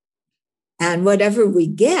 Yeah. And whatever we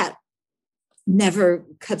get never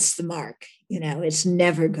cuts the mark. It's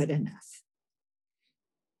never good enough.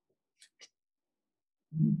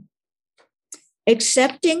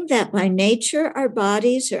 Accepting that by nature our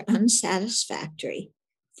bodies are unsatisfactory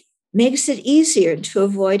makes it easier to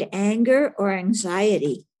avoid anger or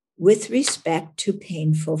anxiety with respect to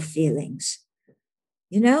painful feelings.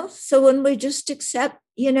 So when we just accept,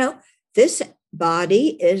 this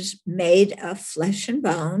body is made of flesh and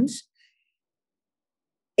bones,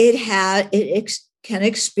 it can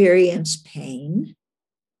experience pain.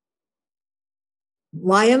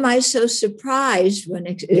 Why am I so surprised when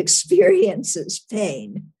it experiences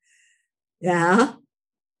pain? Yeah.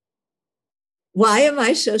 Why am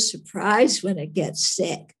I so surprised when it gets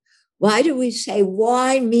sick? Why do we say,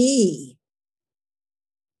 why me?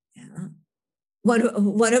 Yeah.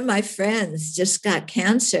 One of my friends just got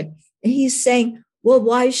cancer, and he's saying, well,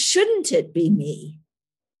 why shouldn't it be me?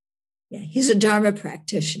 Yeah, he's a Dharma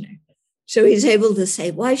practitioner. So he's able to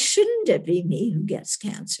say, why shouldn't it be me who gets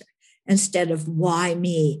cancer? Instead of why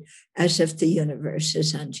me, as if the universe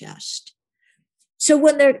is unjust. So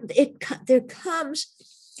when there comes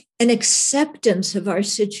an acceptance of our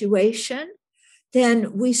situation,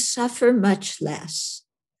 then we suffer much less.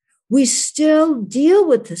 We still deal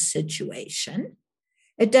with the situation.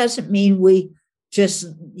 It doesn't mean we just,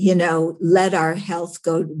 let our health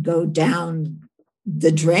go down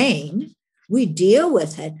the drain. We deal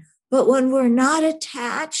with it. But when we're not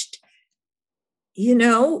attached, we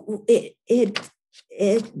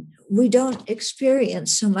don't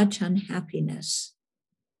experience so much unhappiness.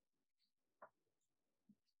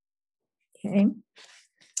 Okay.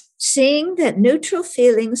 Seeing that neutral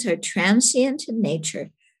feelings are transient in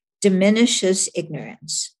nature diminishes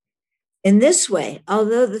ignorance. In this way,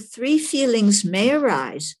 although the three feelings may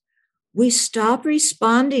arise, we stop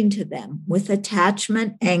responding to them with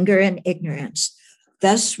attachment, anger, and ignorance,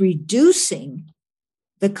 thus reducing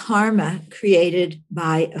the karma created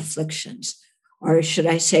by afflictions, or should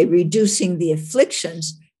I say, reducing the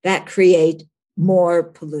afflictions that create more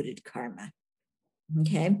polluted karma.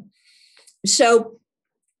 Okay. So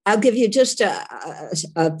I'll give you just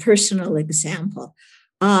a personal example.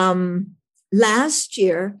 Last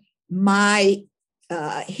year, my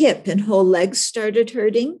hip and whole leg started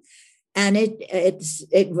hurting, and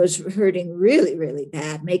it was hurting really, really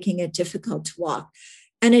bad, making it difficult to walk.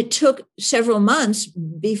 And it took several months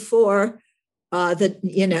before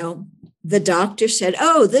the doctor said,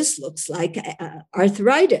 "Oh, this looks like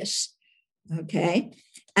arthritis." Okay.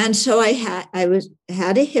 And so I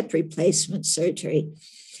had a hip replacement surgery.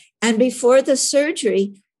 And before the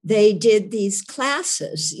surgery, they did these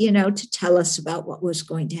classes, to tell us about what was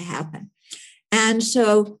going to happen. And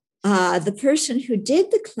so the person who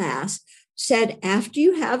did the class said, after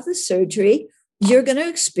you have the surgery, you're going to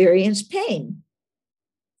experience pain.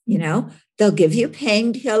 They'll give you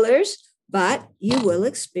painkillers, but you will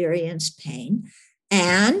experience pain.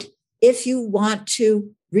 And if you want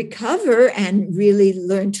to recover and really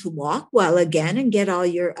learn to walk well again and get all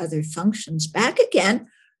your other functions back again,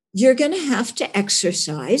 you're going to have to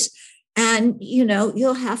exercise, and,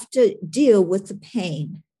 you'll have to deal with the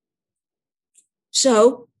pain.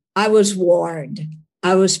 So I was warned.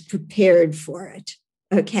 I was prepared for it.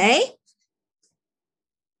 Okay.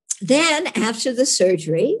 Then after the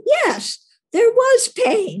surgery, yes, there was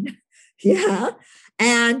pain. Yeah.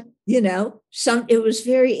 And, it was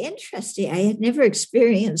very interesting. I had never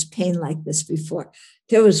experienced pain like this before.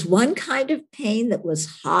 There was one kind of pain that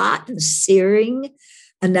was hot and searing,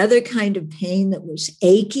 another kind of pain that was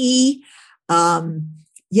achy,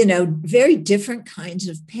 very different kinds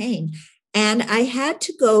of pain. And I had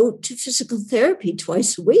to go to physical therapy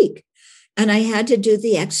twice a week. And I had to do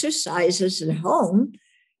the exercises at home,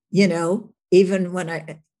 even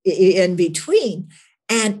when in between.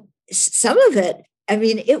 And some of it,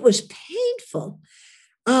 it was painful,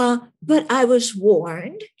 but I was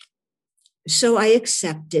warned. So I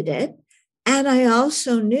accepted it. And I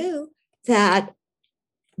also knew that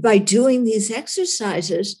by doing these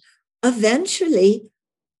exercises, eventually,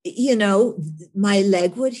 my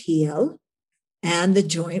leg would heal and the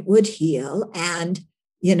joint would heal. And,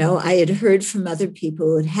 I had heard from other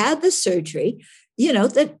people who had the surgery,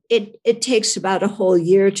 that it takes about a whole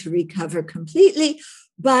year to recover completely,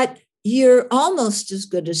 but you're almost as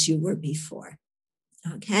good as you were before.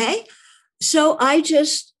 Okay. So I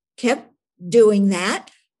just kept doing that.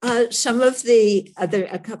 A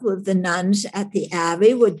couple of the nuns at the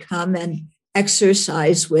Abbey would come and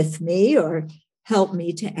exercise with me or help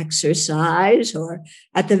me to exercise. Or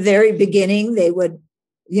at the very beginning, they would,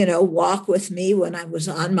 walk with me when I was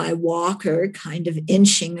on my walker, kind of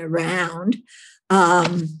inching around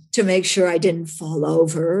to make sure I didn't fall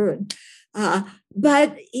over.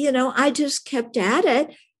 But, I just kept at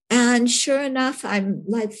it. And sure enough, I'm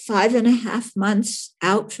like 5.5 months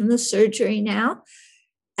out from the surgery now.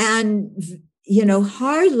 And,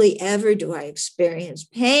 hardly ever do I experience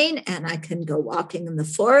pain, and I can go walking in the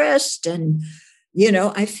forest and,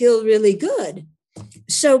 I feel really good.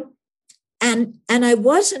 So, and I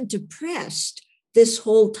wasn't depressed this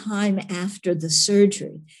whole time after the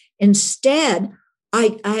surgery. Instead,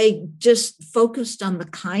 I just focused on the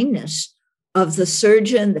kindness of the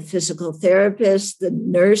surgeon, the physical therapist, the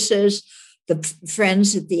nurses, the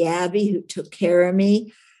friends at the Abbey who took care of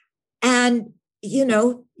me. And,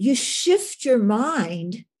 you shift your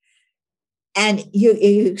mind and you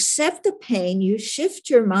accept the pain, you shift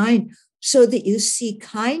your mind so that you see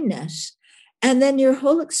kindness, and then your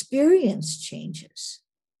whole experience changes.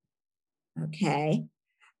 Okay.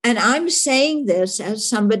 And I'm saying this as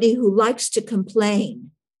somebody who likes to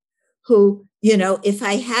complain, who, if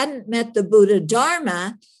I hadn't met the Buddha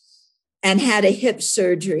Dharma and had a hip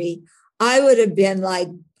surgery, I would have been like,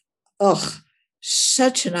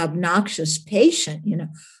 such an obnoxious patient,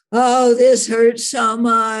 Oh, this hurts so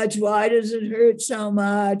much. Why does it hurt so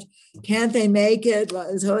much? Can't they make it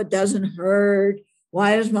so it doesn't hurt?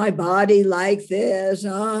 Why is my body like this?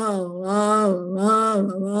 I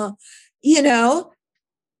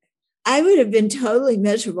would have been totally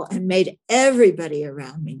miserable and made everybody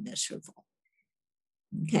around me miserable.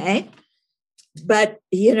 Okay. But,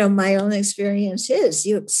 my own experience is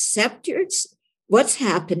you accept what's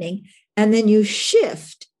happening, and then you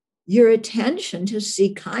shift your attention to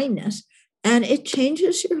see kindness, and it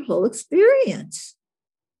changes your whole experience.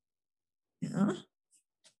 Yeah.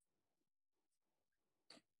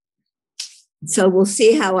 So we'll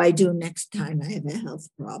see how I do next time I have a health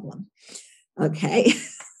problem. Okay.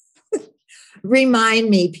 Remind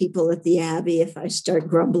me, people at the Abbey, if I start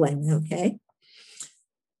grumbling. Okay.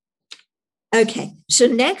 Okay. So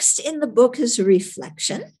next in the book is a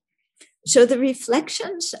reflection. So the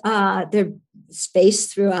reflections, they're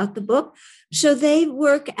spaced throughout the book. So they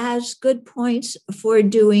work as good points for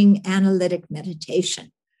doing analytic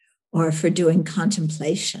meditation or for doing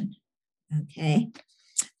contemplation. Okay.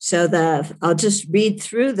 So I'll just read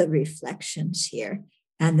through the reflections here,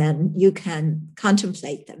 and then you can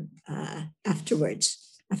contemplate them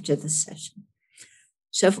afterwards, after the session.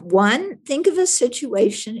 So 1, think of a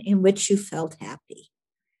situation in which you felt happy.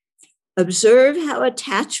 Observe how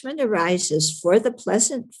attachment arises for the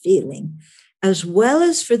pleasant feeling, as well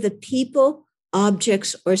as for the people,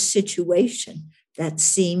 objects, or situation that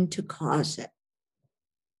seem to cause it.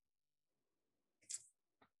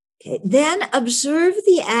 Okay. Then observe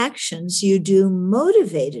the actions you do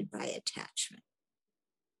motivated by attachment.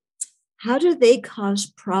 How do they cause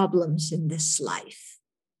problems in this life?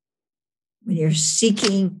 When you're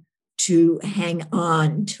seeking to hang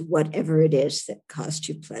on to whatever it is that caused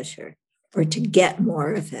you pleasure, or to get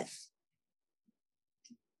more of it.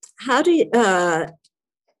 How do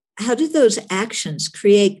those actions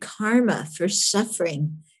create karma for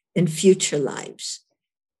suffering in future lives?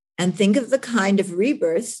 And think of the kind of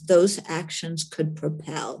rebirth those actions could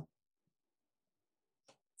propel.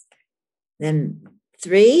 Then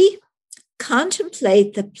 3,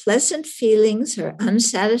 contemplate the pleasant feelings are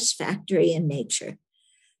unsatisfactory in nature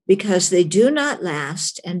because they do not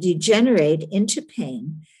last and degenerate into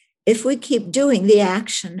pain if we keep doing the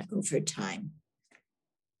action over time.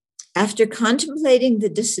 After contemplating the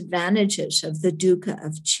disadvantages of the dukkha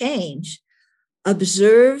of change,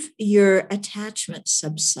 observe your attachment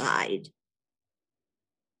subside.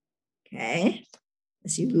 Okay?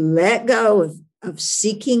 As you let go of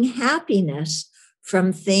seeking happiness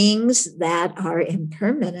from things that are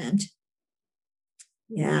impermanent,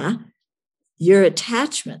 your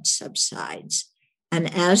attachment subsides.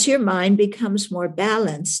 And as your mind becomes more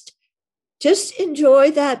balanced, just enjoy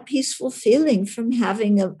that peaceful feeling from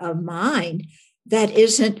having a mind that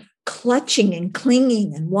isn't clutching and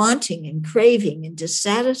clinging and wanting and craving and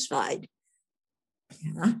dissatisfied.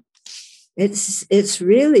 Yeah. It's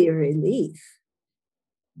really a relief.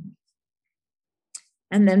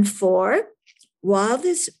 And then 4, while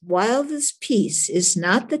this peace is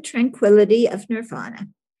not the tranquility of nirvana,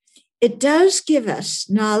 it does give us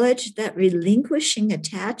knowledge that relinquishing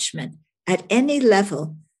attachment at any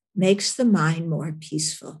level makes the mind more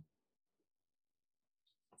peaceful.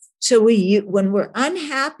 So when we're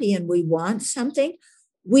unhappy and we want something,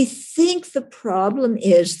 we think the problem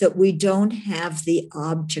is that we don't have the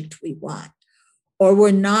object we want, or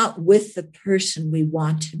we're not with the person we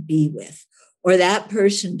want to be with, or that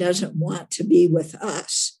person doesn't want to be with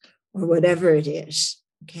us, or whatever it is,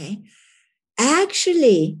 okay?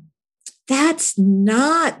 Actually, that's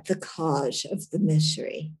not the cause of the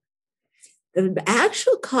misery. The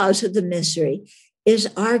actual cause of the misery is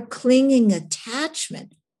our clinging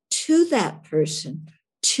attachment to that person,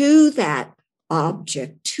 to that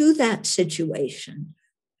object, to that situation,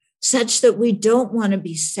 such that we don't want to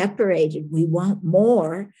be separated. We want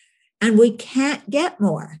more, and we can't get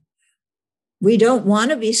more. We don't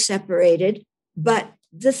want to be separated, but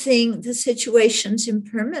the situation's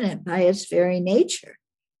impermanent by its very nature.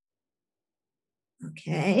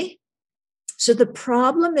 Okay? So the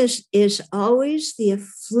problem is always the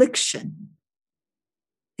affliction.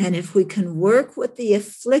 And if we can work with the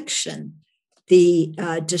affliction, the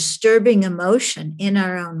disturbing emotion in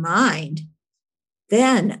our own mind,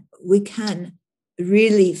 then we can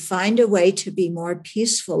really find a way to be more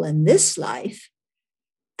peaceful in this life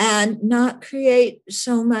and not create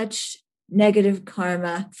so much negative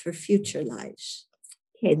karma for future lives.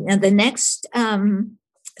 Okay, now the next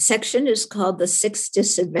section is called the 6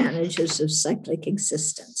 disadvantages of cyclic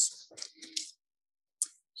existence.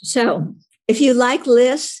 So if you like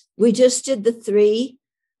lists, we just did the 3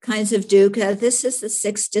 kinds of dukkha. This is the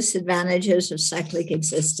 6 disadvantages of cyclic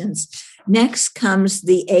existence. Next comes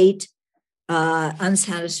the 8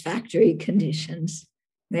 unsatisfactory conditions.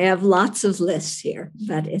 They have lots of lists here,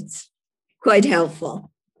 but it's quite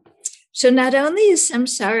helpful. So not only is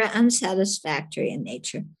samsara unsatisfactory in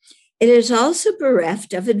nature, it is also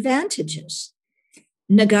bereft of advantages.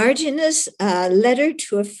 Nagarjuna's letter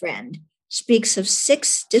to a friend speaks of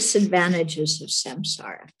 6 disadvantages of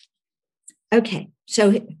samsara. Okay,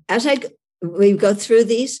 so as we go through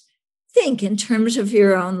these, think in terms of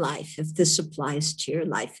your own life, if this applies to your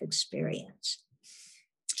life experience.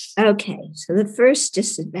 Okay, so the first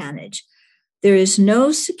disadvantage, there is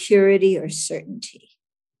no security or certainty.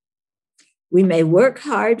 We may work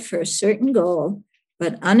hard for a certain goal,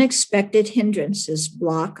 but unexpected hindrances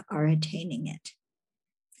block our attaining it.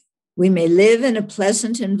 We may live in a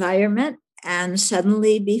pleasant environment and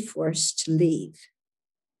suddenly be forced to leave.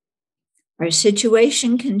 Our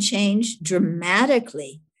situation can change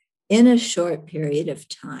dramatically in a short period of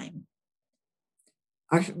time.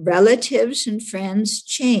 Our relatives and friends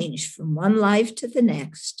change from one life to the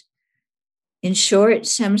next. In short,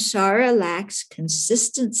 samsara lacks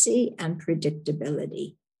consistency and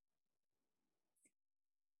predictability.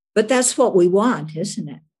 But that's what we want, isn't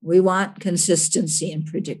it? We want consistency and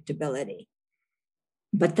predictability.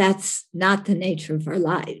 But that's not the nature of our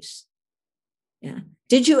lives. Yeah.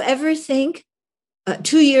 Did you ever think,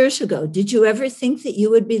 2 years ago, did you ever think that you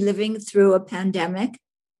would be living through a pandemic?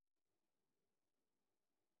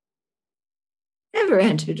 Never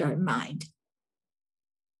entered our mind.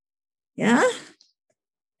 Yeah?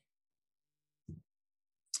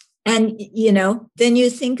 And, then you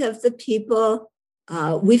think of the people,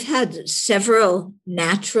 we've had several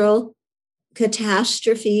natural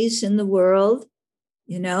catastrophes in the world.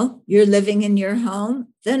 You're living in your home,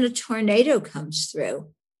 then a tornado comes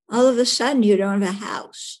through. All of a sudden, you don't have a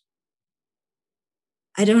house.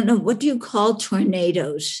 I don't know, what do you call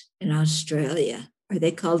tornadoes in Australia? Are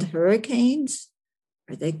they called hurricanes?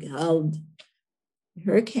 Are they called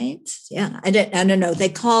hurricanes? Yeah, I don't know. They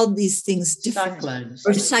call these things different. Cyclones.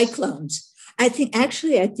 Or cyclones. I think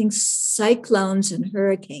cyclones and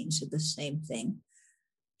hurricanes are the same thing.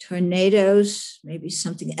 Tornadoes, maybe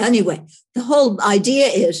something. Anyway, the whole idea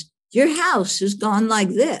is your house has gone like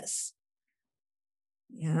this.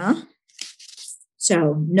 Yeah.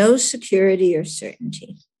 So no security or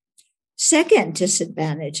certainty. Second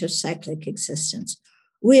disadvantage of cyclic existence.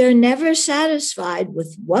 We are never satisfied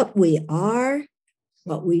with what we are,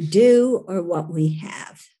 what we do, or what we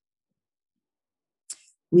have.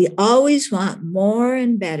 We always want more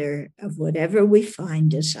and better of whatever we find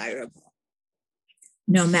desirable.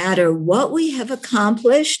 No matter what we have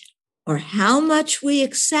accomplished or how much we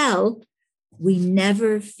excel, we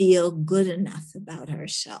never feel good enough about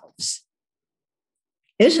ourselves.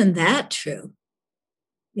 Isn't that true?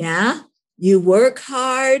 Yeah? You work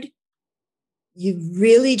hard, you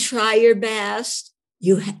really try your best,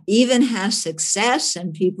 You even have success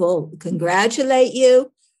and people congratulate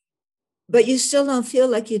you, but you still don't feel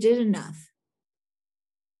like you did enough.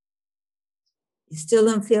 You still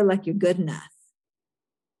don't feel like you're good enough.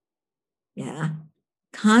 Yeah.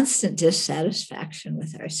 Constant dissatisfaction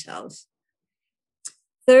with ourselves.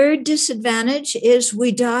 Third disadvantage is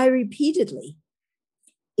we die repeatedly,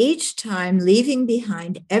 each time leaving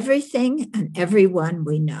behind everything and everyone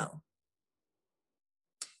we know.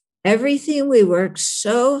 Everything we work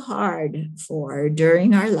so hard for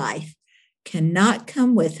during our life cannot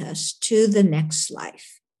come with us to the next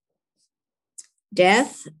life.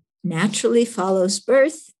 Death naturally follows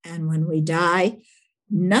birth, and when we die,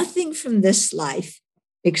 nothing from this life,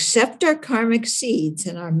 except our karmic seeds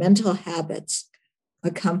and our mental habits,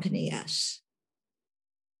 accompany us.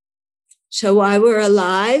 So while we're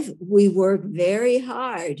alive, we work very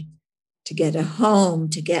hard to get a home,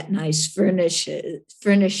 to get nice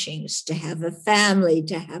furnishings, to have a family,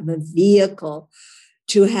 to have a vehicle,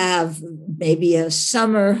 to have maybe a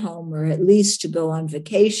summer home, or at least to go on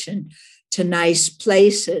vacation to nice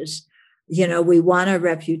places. You know, we want a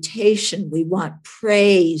reputation, we want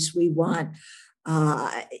praise, we want,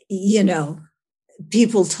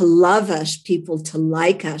 people to love us, people to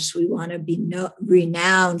like us. We want to be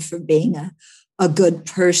renowned for being a good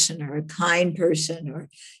person or a kind person or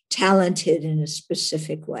talented in a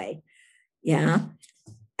specific way. Yeah.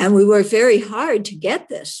 And we work very hard to get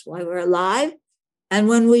this while we're alive. And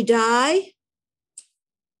when we die,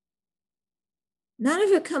 none of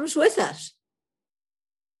it comes with us.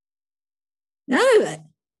 None of it.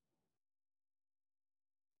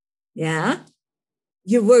 Yeah.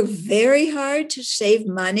 You work very hard to save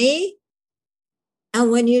money. And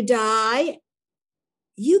when you die,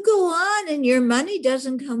 you go on and your money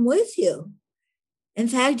doesn't come with you. In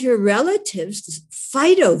fact, your relatives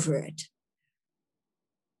fight over it.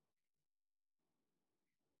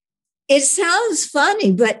 It sounds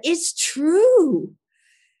funny, but it's true.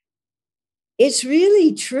 It's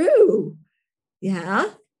really true. Yeah.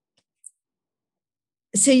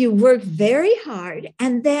 So you work very hard,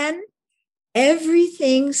 and then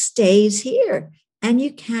everything stays here, and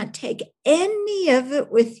you can't take any of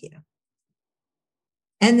it with you.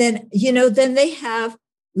 And then, then they have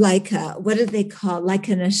what do they call, like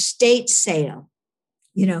an estate sale.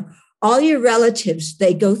 All your relatives,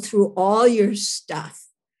 they go through all your stuff.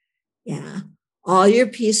 Yeah. All your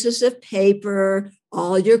pieces of paper,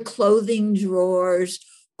 all your clothing drawers,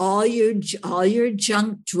 all your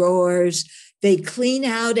junk drawers. They clean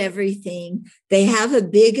out everything. They have a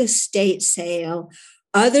big estate sale.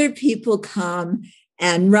 Other people come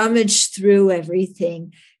and rummage through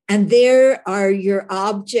everything. And there are your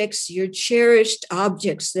objects, your cherished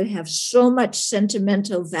objects that have so much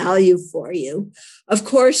sentimental value for you. Of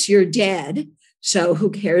course, you're dead, so who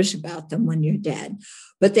cares about them when you're dead?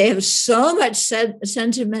 But they have so much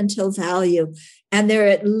sentimental value, and they're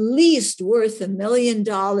at least worth $1 million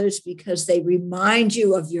because they remind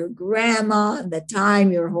you of your grandma and the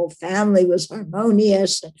time your whole family was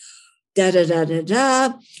harmonious, and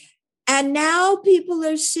da-da-da-da-da. And now people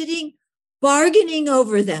are sitting bargaining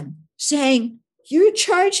over them, saying, you're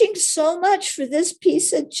charging so much for this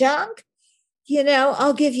piece of junk?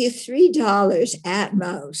 I'll give you $3 at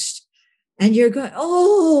most. And you're going,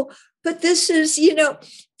 oh, but this is,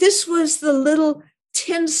 this was the little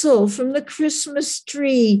tinsel from the Christmas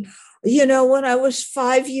tree, when I was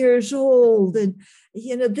 5 years old. And,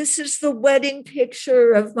 this is the wedding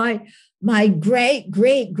picture of my great,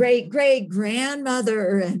 great, great, great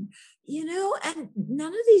grandmother. And, and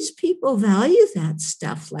none of these people value that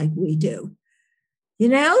stuff like we do.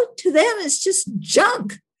 To them, it's just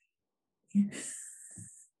junk.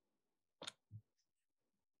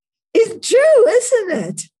 It's true, isn't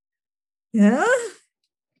it? Yeah.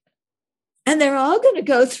 And they're all going to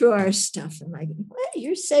go through our stuff and like, well,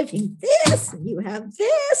 you're saving this and you have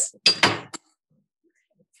this. What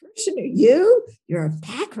person are you? You're a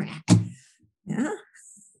pack rat. Yeah.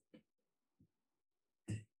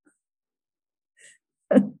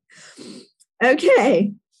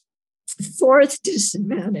 Okay. Fourth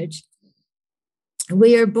disadvantage.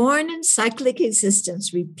 We are born in cyclic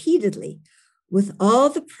existence repeatedly with all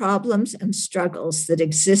the problems and struggles that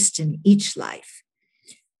exist in each life.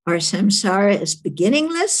 Our samsara is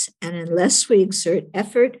beginningless, and unless we exert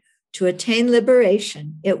effort to attain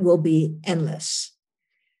liberation, it will be endless.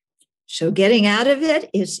 So getting out of it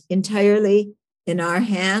is entirely in our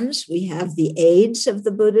hands. We have the aids of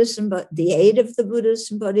the Buddhas and the aid of the Buddhas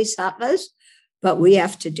and Bodhisattvas, but we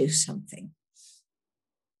have to do something.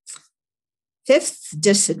 Fifth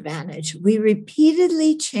disadvantage, we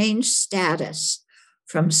repeatedly change status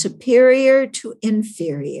from superior to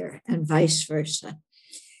inferior and vice versa.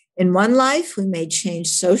 In one life, we may change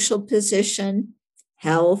social position,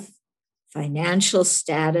 health, financial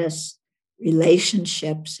status,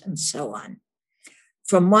 relationships, and so on.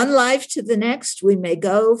 From one life to the next, we may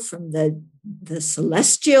go from the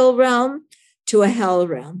celestial realm to a hell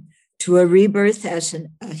realm, to a rebirth as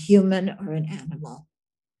a human or an animal.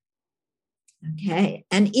 Okay,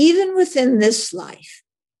 and even within this life,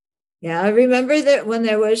 I remember that when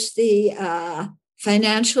there was the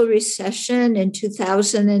financial recession in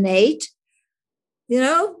 2008,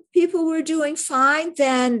 people were doing fine,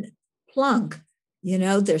 then plunk,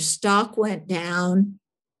 their stock went down.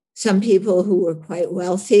 Some people who were quite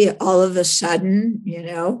wealthy, all of a sudden,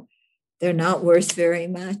 they're not worth very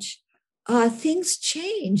much. Things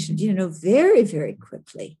changed, very, very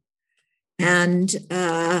quickly. And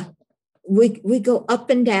we go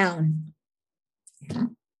up and down.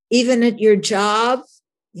 Even at your job,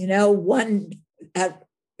 you're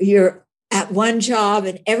at one job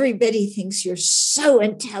and everybody thinks you're so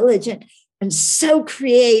intelligent and so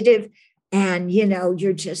creative, and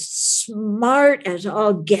you're just smart as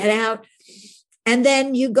all get out. And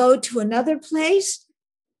then you go to another place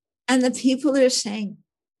and the people are saying,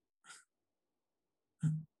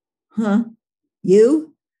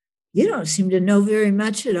 you don't seem to know very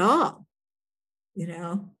much at all.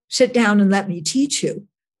 Sit down and let me teach you.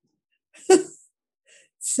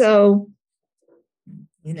 So,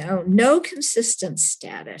 no consistent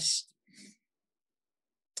status.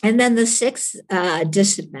 And then the sixth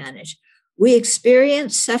disadvantage, we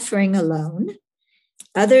experience suffering alone.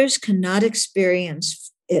 Others cannot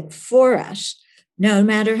experience it for us, no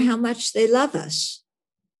matter how much they love us.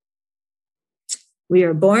 We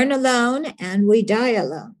are born alone and we die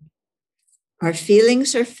alone. Our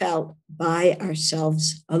feelings are felt by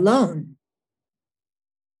ourselves alone.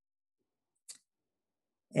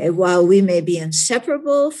 While we may be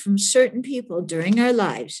inseparable from certain people during our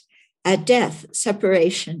lives, at death,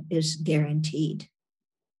 separation is guaranteed.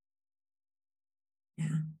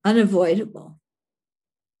 Unavoidable.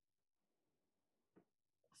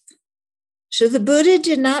 So the Buddha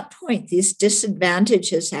did not point these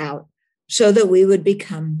disadvantages out so that we would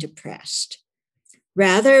become depressed.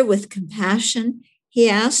 Rather, with compassion, he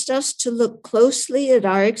asked us to look closely at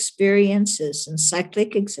our experiences in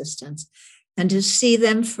cyclic existence and to see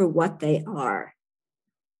them for what they are.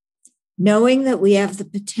 Knowing that we have the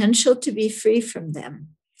potential to be free from them,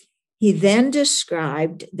 he then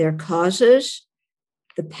described their causes,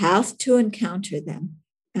 the path to encounter them,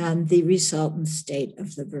 and the resultant state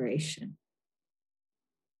of liberation.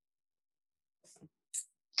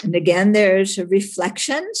 And again, there's a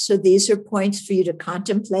reflection. So these are points for you to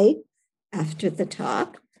contemplate after the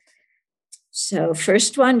talk. So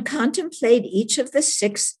first one, contemplate each of the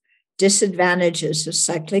 6 disadvantages of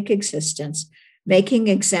cyclic existence, making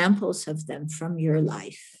examples of them from your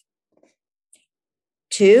life.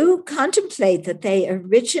 2, contemplate that they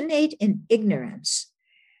originate in ignorance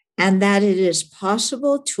and that it is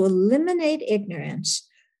possible to eliminate ignorance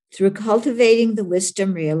through cultivating the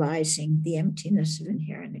wisdom, realizing the emptiness of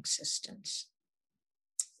inherent existence.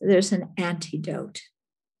 There's an antidote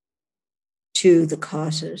to the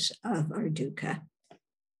causes of our dukkha.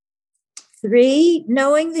 3,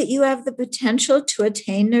 knowing that you have the potential to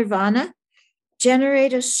attain nirvana,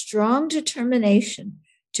 generate a strong determination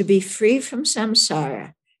to be free from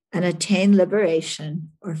samsara and attain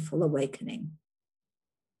liberation or full awakening.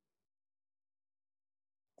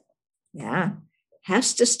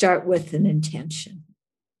 Has to start with an intention,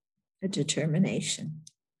 a determination.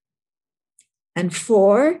 And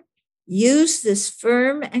 4, use this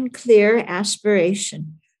firm and clear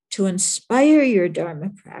aspiration to inspire your Dharma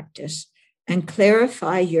practice and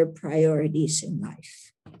clarify your priorities in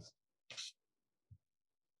life.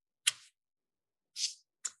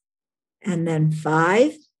 And then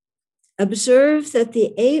 5, observe that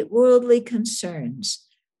the 8 worldly concerns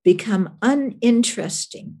become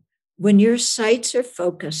uninteresting when your sights are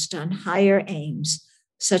focused on higher aims,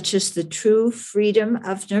 such as the true freedom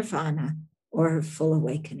of nirvana or full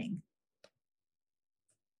awakening.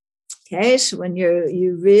 Okay, so when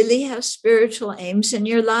you really have spiritual aims in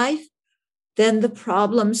your life, then the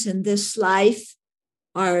problems in this life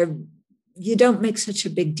you don't make such a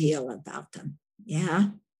big deal about them.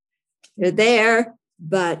 They're there,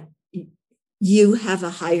 but you have a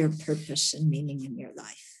higher purpose and meaning in your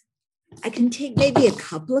life. I can take maybe a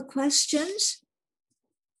couple of questions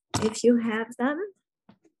if you have them.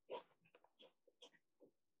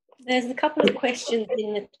 There's a couple of questions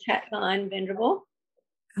in the chat line, Venerable.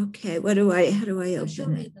 Okay, how do I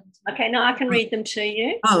open it? Okay, no, I can read them to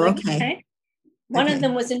you. Oh, okay. One of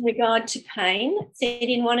them was in regard to pain. It said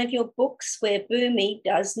in one of your books where Bhumi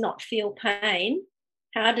does not feel pain,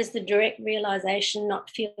 How does the direct realization not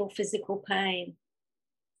feel physical pain?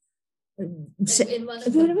 In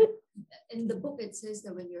the book, it says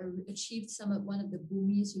that when you achieve one of the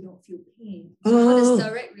bhumis, you don't feel pain. So how does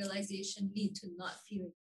direct realization lead to not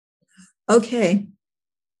feeling? Okay.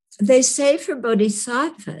 They say for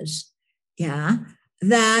bodhisattvas,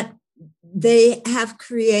 that they have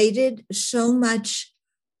created so much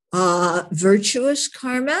virtuous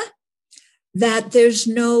karma that there's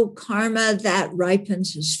no karma that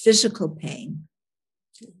ripens as physical pain.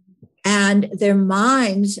 And their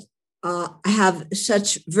minds have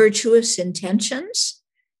such virtuous intentions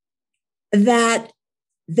that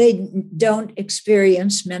they don't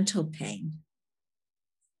experience mental pain.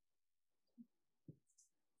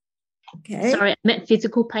 Okay. Sorry, I meant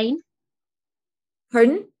physical pain.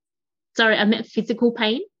 Pardon? Sorry, I meant physical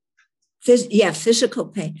pain. Physical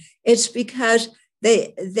pain. It's because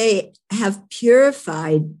they have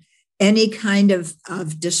purified any kind of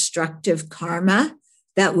destructive karma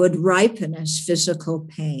that would ripen as physical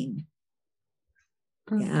pain.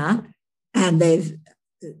 And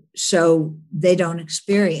so they don't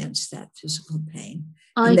experience that physical pain.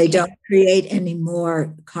 Okay. And they don't create any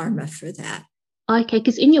more karma for that. Okay,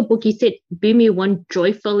 because in your book you said Bhumi one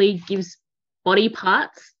joyfully gives body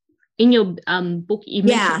parts. In your book you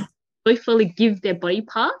mentioned joyfully give their body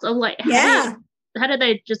parts. I'm like, how do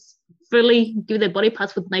they just freely give their body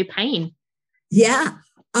parts with no pain? Yeah.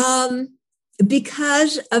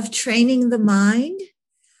 Because of training the mind.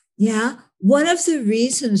 Yeah. One of the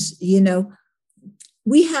reasons,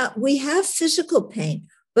 we have physical pain,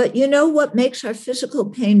 but what makes our physical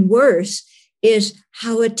pain worse is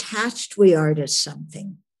how attached we are to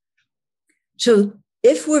something. So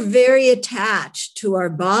if we're very attached to our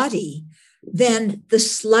body, then the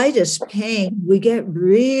slightest pain,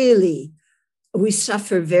 we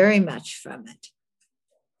suffer very much from it,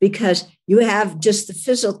 because you have just the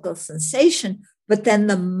physical sensation, but then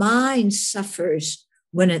the mind suffers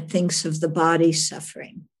when it thinks of the body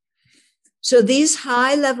suffering. So these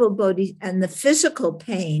high-level body and the physical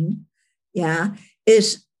pain,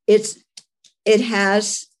 it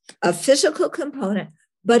has a physical component,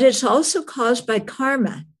 but it's also caused by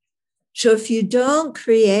karma. So if you don't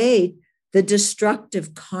create the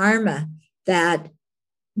destructive karma that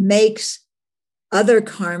makes other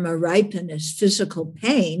karma ripen as physical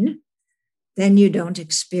pain, then you don't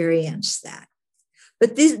experience that.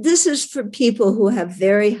 But this is for people who have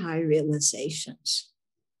very high realizations.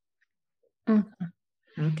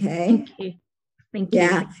 Okay. Thank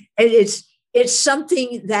you. It's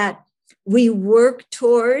something that we work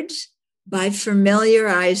towards by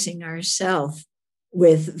familiarizing ourselves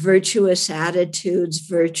with virtuous attitudes,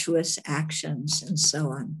 virtuous actions, and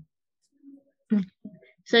so on.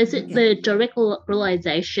 So is it the direct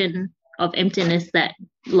realization of emptiness that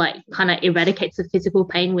kind of eradicates the physical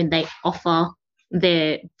pain when they offer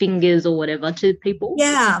their fingers or whatever to people?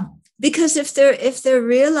 Yeah, because if they're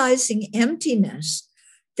realizing emptiness,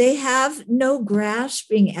 they have no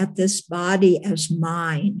grasping at this body as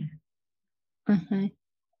mine.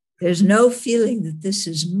 There's no feeling that this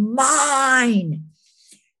is mine.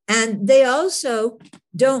 And they also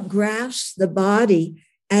don't grasp the body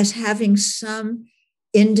as having some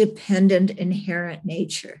independent inherent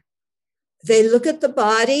nature. They look at the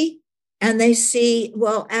body and they see,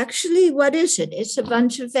 well, actually, what is it? It's a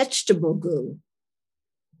bunch of vegetable goo.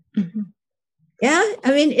 Yeah,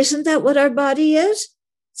 I mean, isn't that what our body is?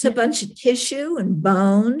 It's a bunch of tissue and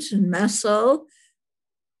bones and muscle.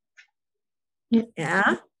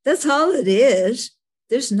 Yeah, that's all it is.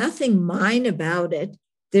 There's nothing mine about it.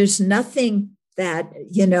 There's nothing that,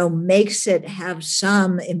 makes it have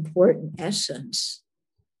some important essence.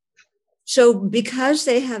 So because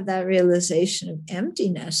they have that realization of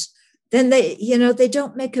emptiness, then they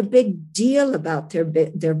don't make a big deal about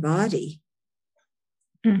their body.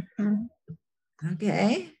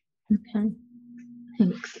 Okay.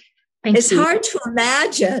 Thanks. It's hard to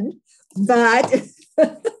imagine, but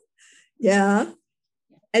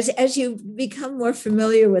as you become more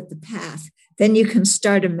familiar with the path, then you can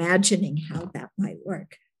start imagining how that might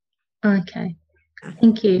work. Okay.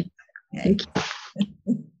 Thank you. Okay. Thank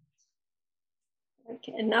you.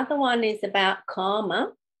 Okay. Another one is about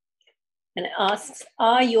karma, and it asks,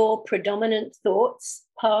 are your predominant thoughts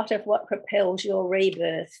part of what propels your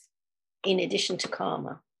rebirth in addition to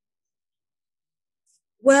karma?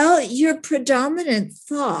 Well, your predominant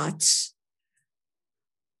thoughts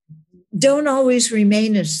don't always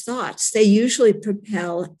remain as thoughts. They usually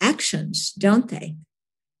propel actions, don't they?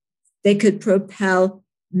 They could propel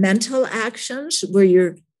mental actions where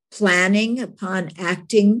you're planning upon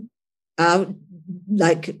acting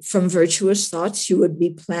like from virtuous thoughts, you would be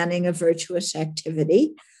planning a virtuous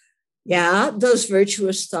activity. Yeah, those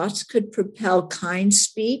virtuous thoughts could propel kind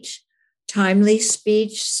speech, timely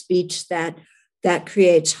speech, speech that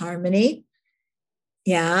creates harmony.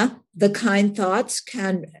 Yeah, the kind thoughts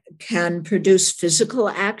can produce physical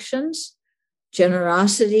actions,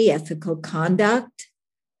 generosity, ethical conduct,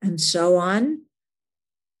 and so on.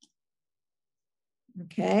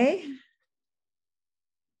 Okay.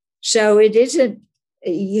 So it isn't,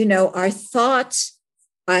 our thoughts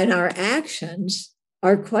and our actions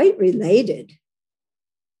are quite related.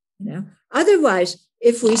 Otherwise,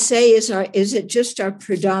 if we say, is it just our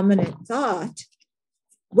predominant thought?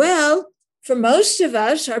 Well, for most of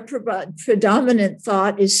us, our predominant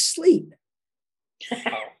thought is sleep.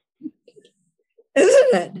 Isn't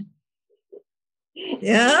it?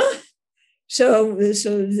 Yeah. So this,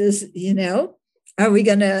 is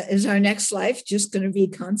our next life just going to be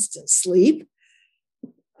constant sleep?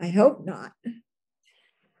 I hope not.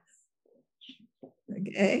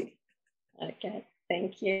 Okay. Okay,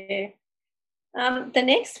 thank you. The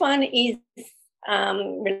next one is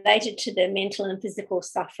related to the mental and physical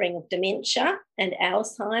suffering of dementia and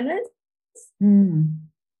Alzheimer's.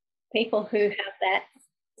 People who have that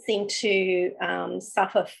seem to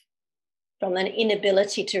suffer from an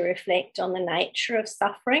inability to reflect on the nature of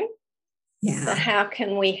suffering. Yeah. So how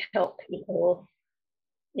can we help people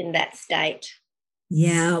in that state?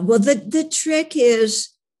 Yeah, well, the trick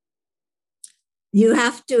is you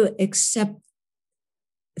have to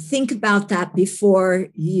think about that before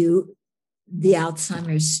the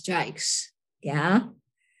Alzheimer's strikes. Yeah.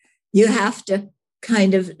 You have to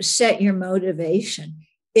kind of set your motivation.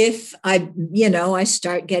 If I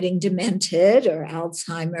start getting demented or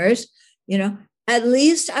Alzheimer's, at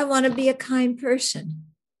least I want to be a kind person.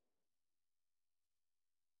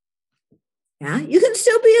 Yeah, you can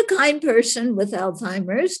still be a kind person with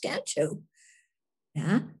Alzheimer's, can't you?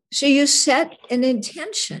 Yeah. So you set an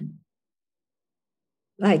intention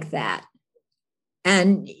like that.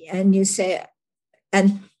 And you say,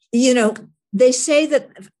 and they say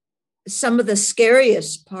that some of the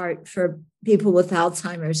scariest part for people with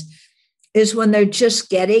Alzheimer's is when they're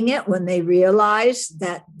just getting it, when they realize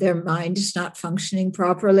that their mind is not functioning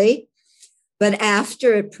properly. But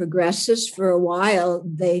after it progresses for a while,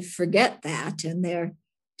 they forget that and they're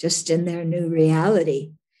just in their new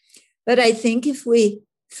reality. But I think if we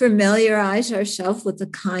familiarize ourselves with a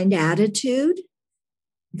kind attitude,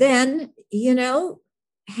 then,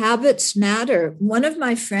 habits matter. One of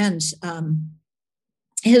my friends,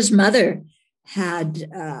 his mother had,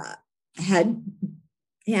 I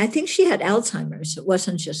think she had Alzheimer's. It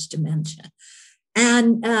wasn't just dementia.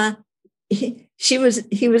 And he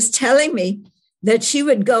was telling me that she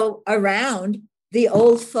would go around the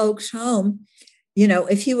old folks' home.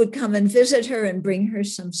 If he would come and visit her and bring her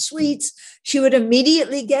some sweets, she would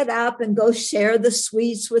immediately get up and go share the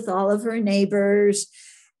sweets with all of her neighbors.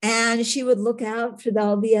 And she would look out for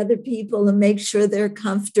all the other people and make sure they're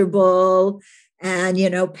comfortable and,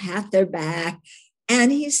 pat their back.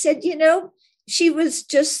 And he said, she was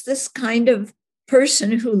just this kind of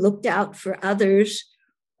person who looked out for others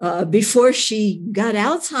before she got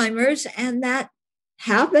Alzheimer's, and that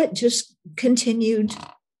habit just continued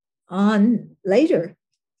on later.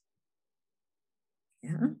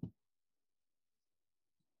 Yeah.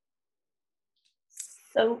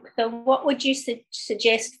 So what would you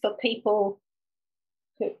suggest for people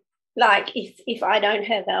who, like, if I don't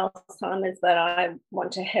have Alzheimer's, but I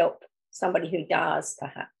want to help somebody who does,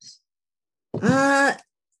 perhaps?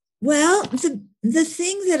 Well, the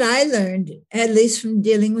thing that I learned, at least from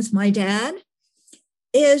dealing with my dad,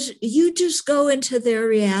 is you just go into their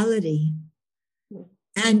reality.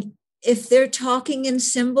 And if they're talking in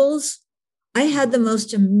symbols, I had the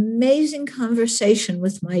most amazing conversation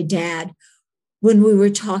with my dad when we were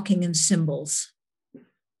talking in symbols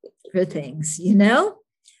for things, You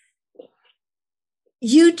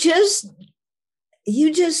just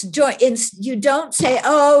join. You don't say,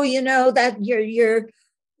 "Oh, that you're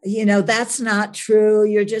that's not true.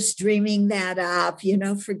 You're just dreaming that up.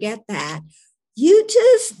 Forget that." You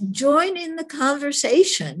just join in the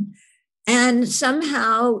conversation and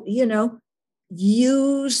somehow,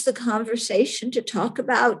 use the conversation to talk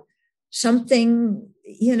about something,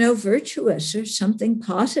 virtuous or something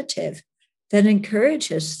positive that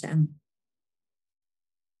encourages them.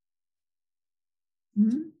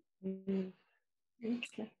 Mm-hmm.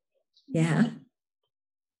 Okay. Yeah.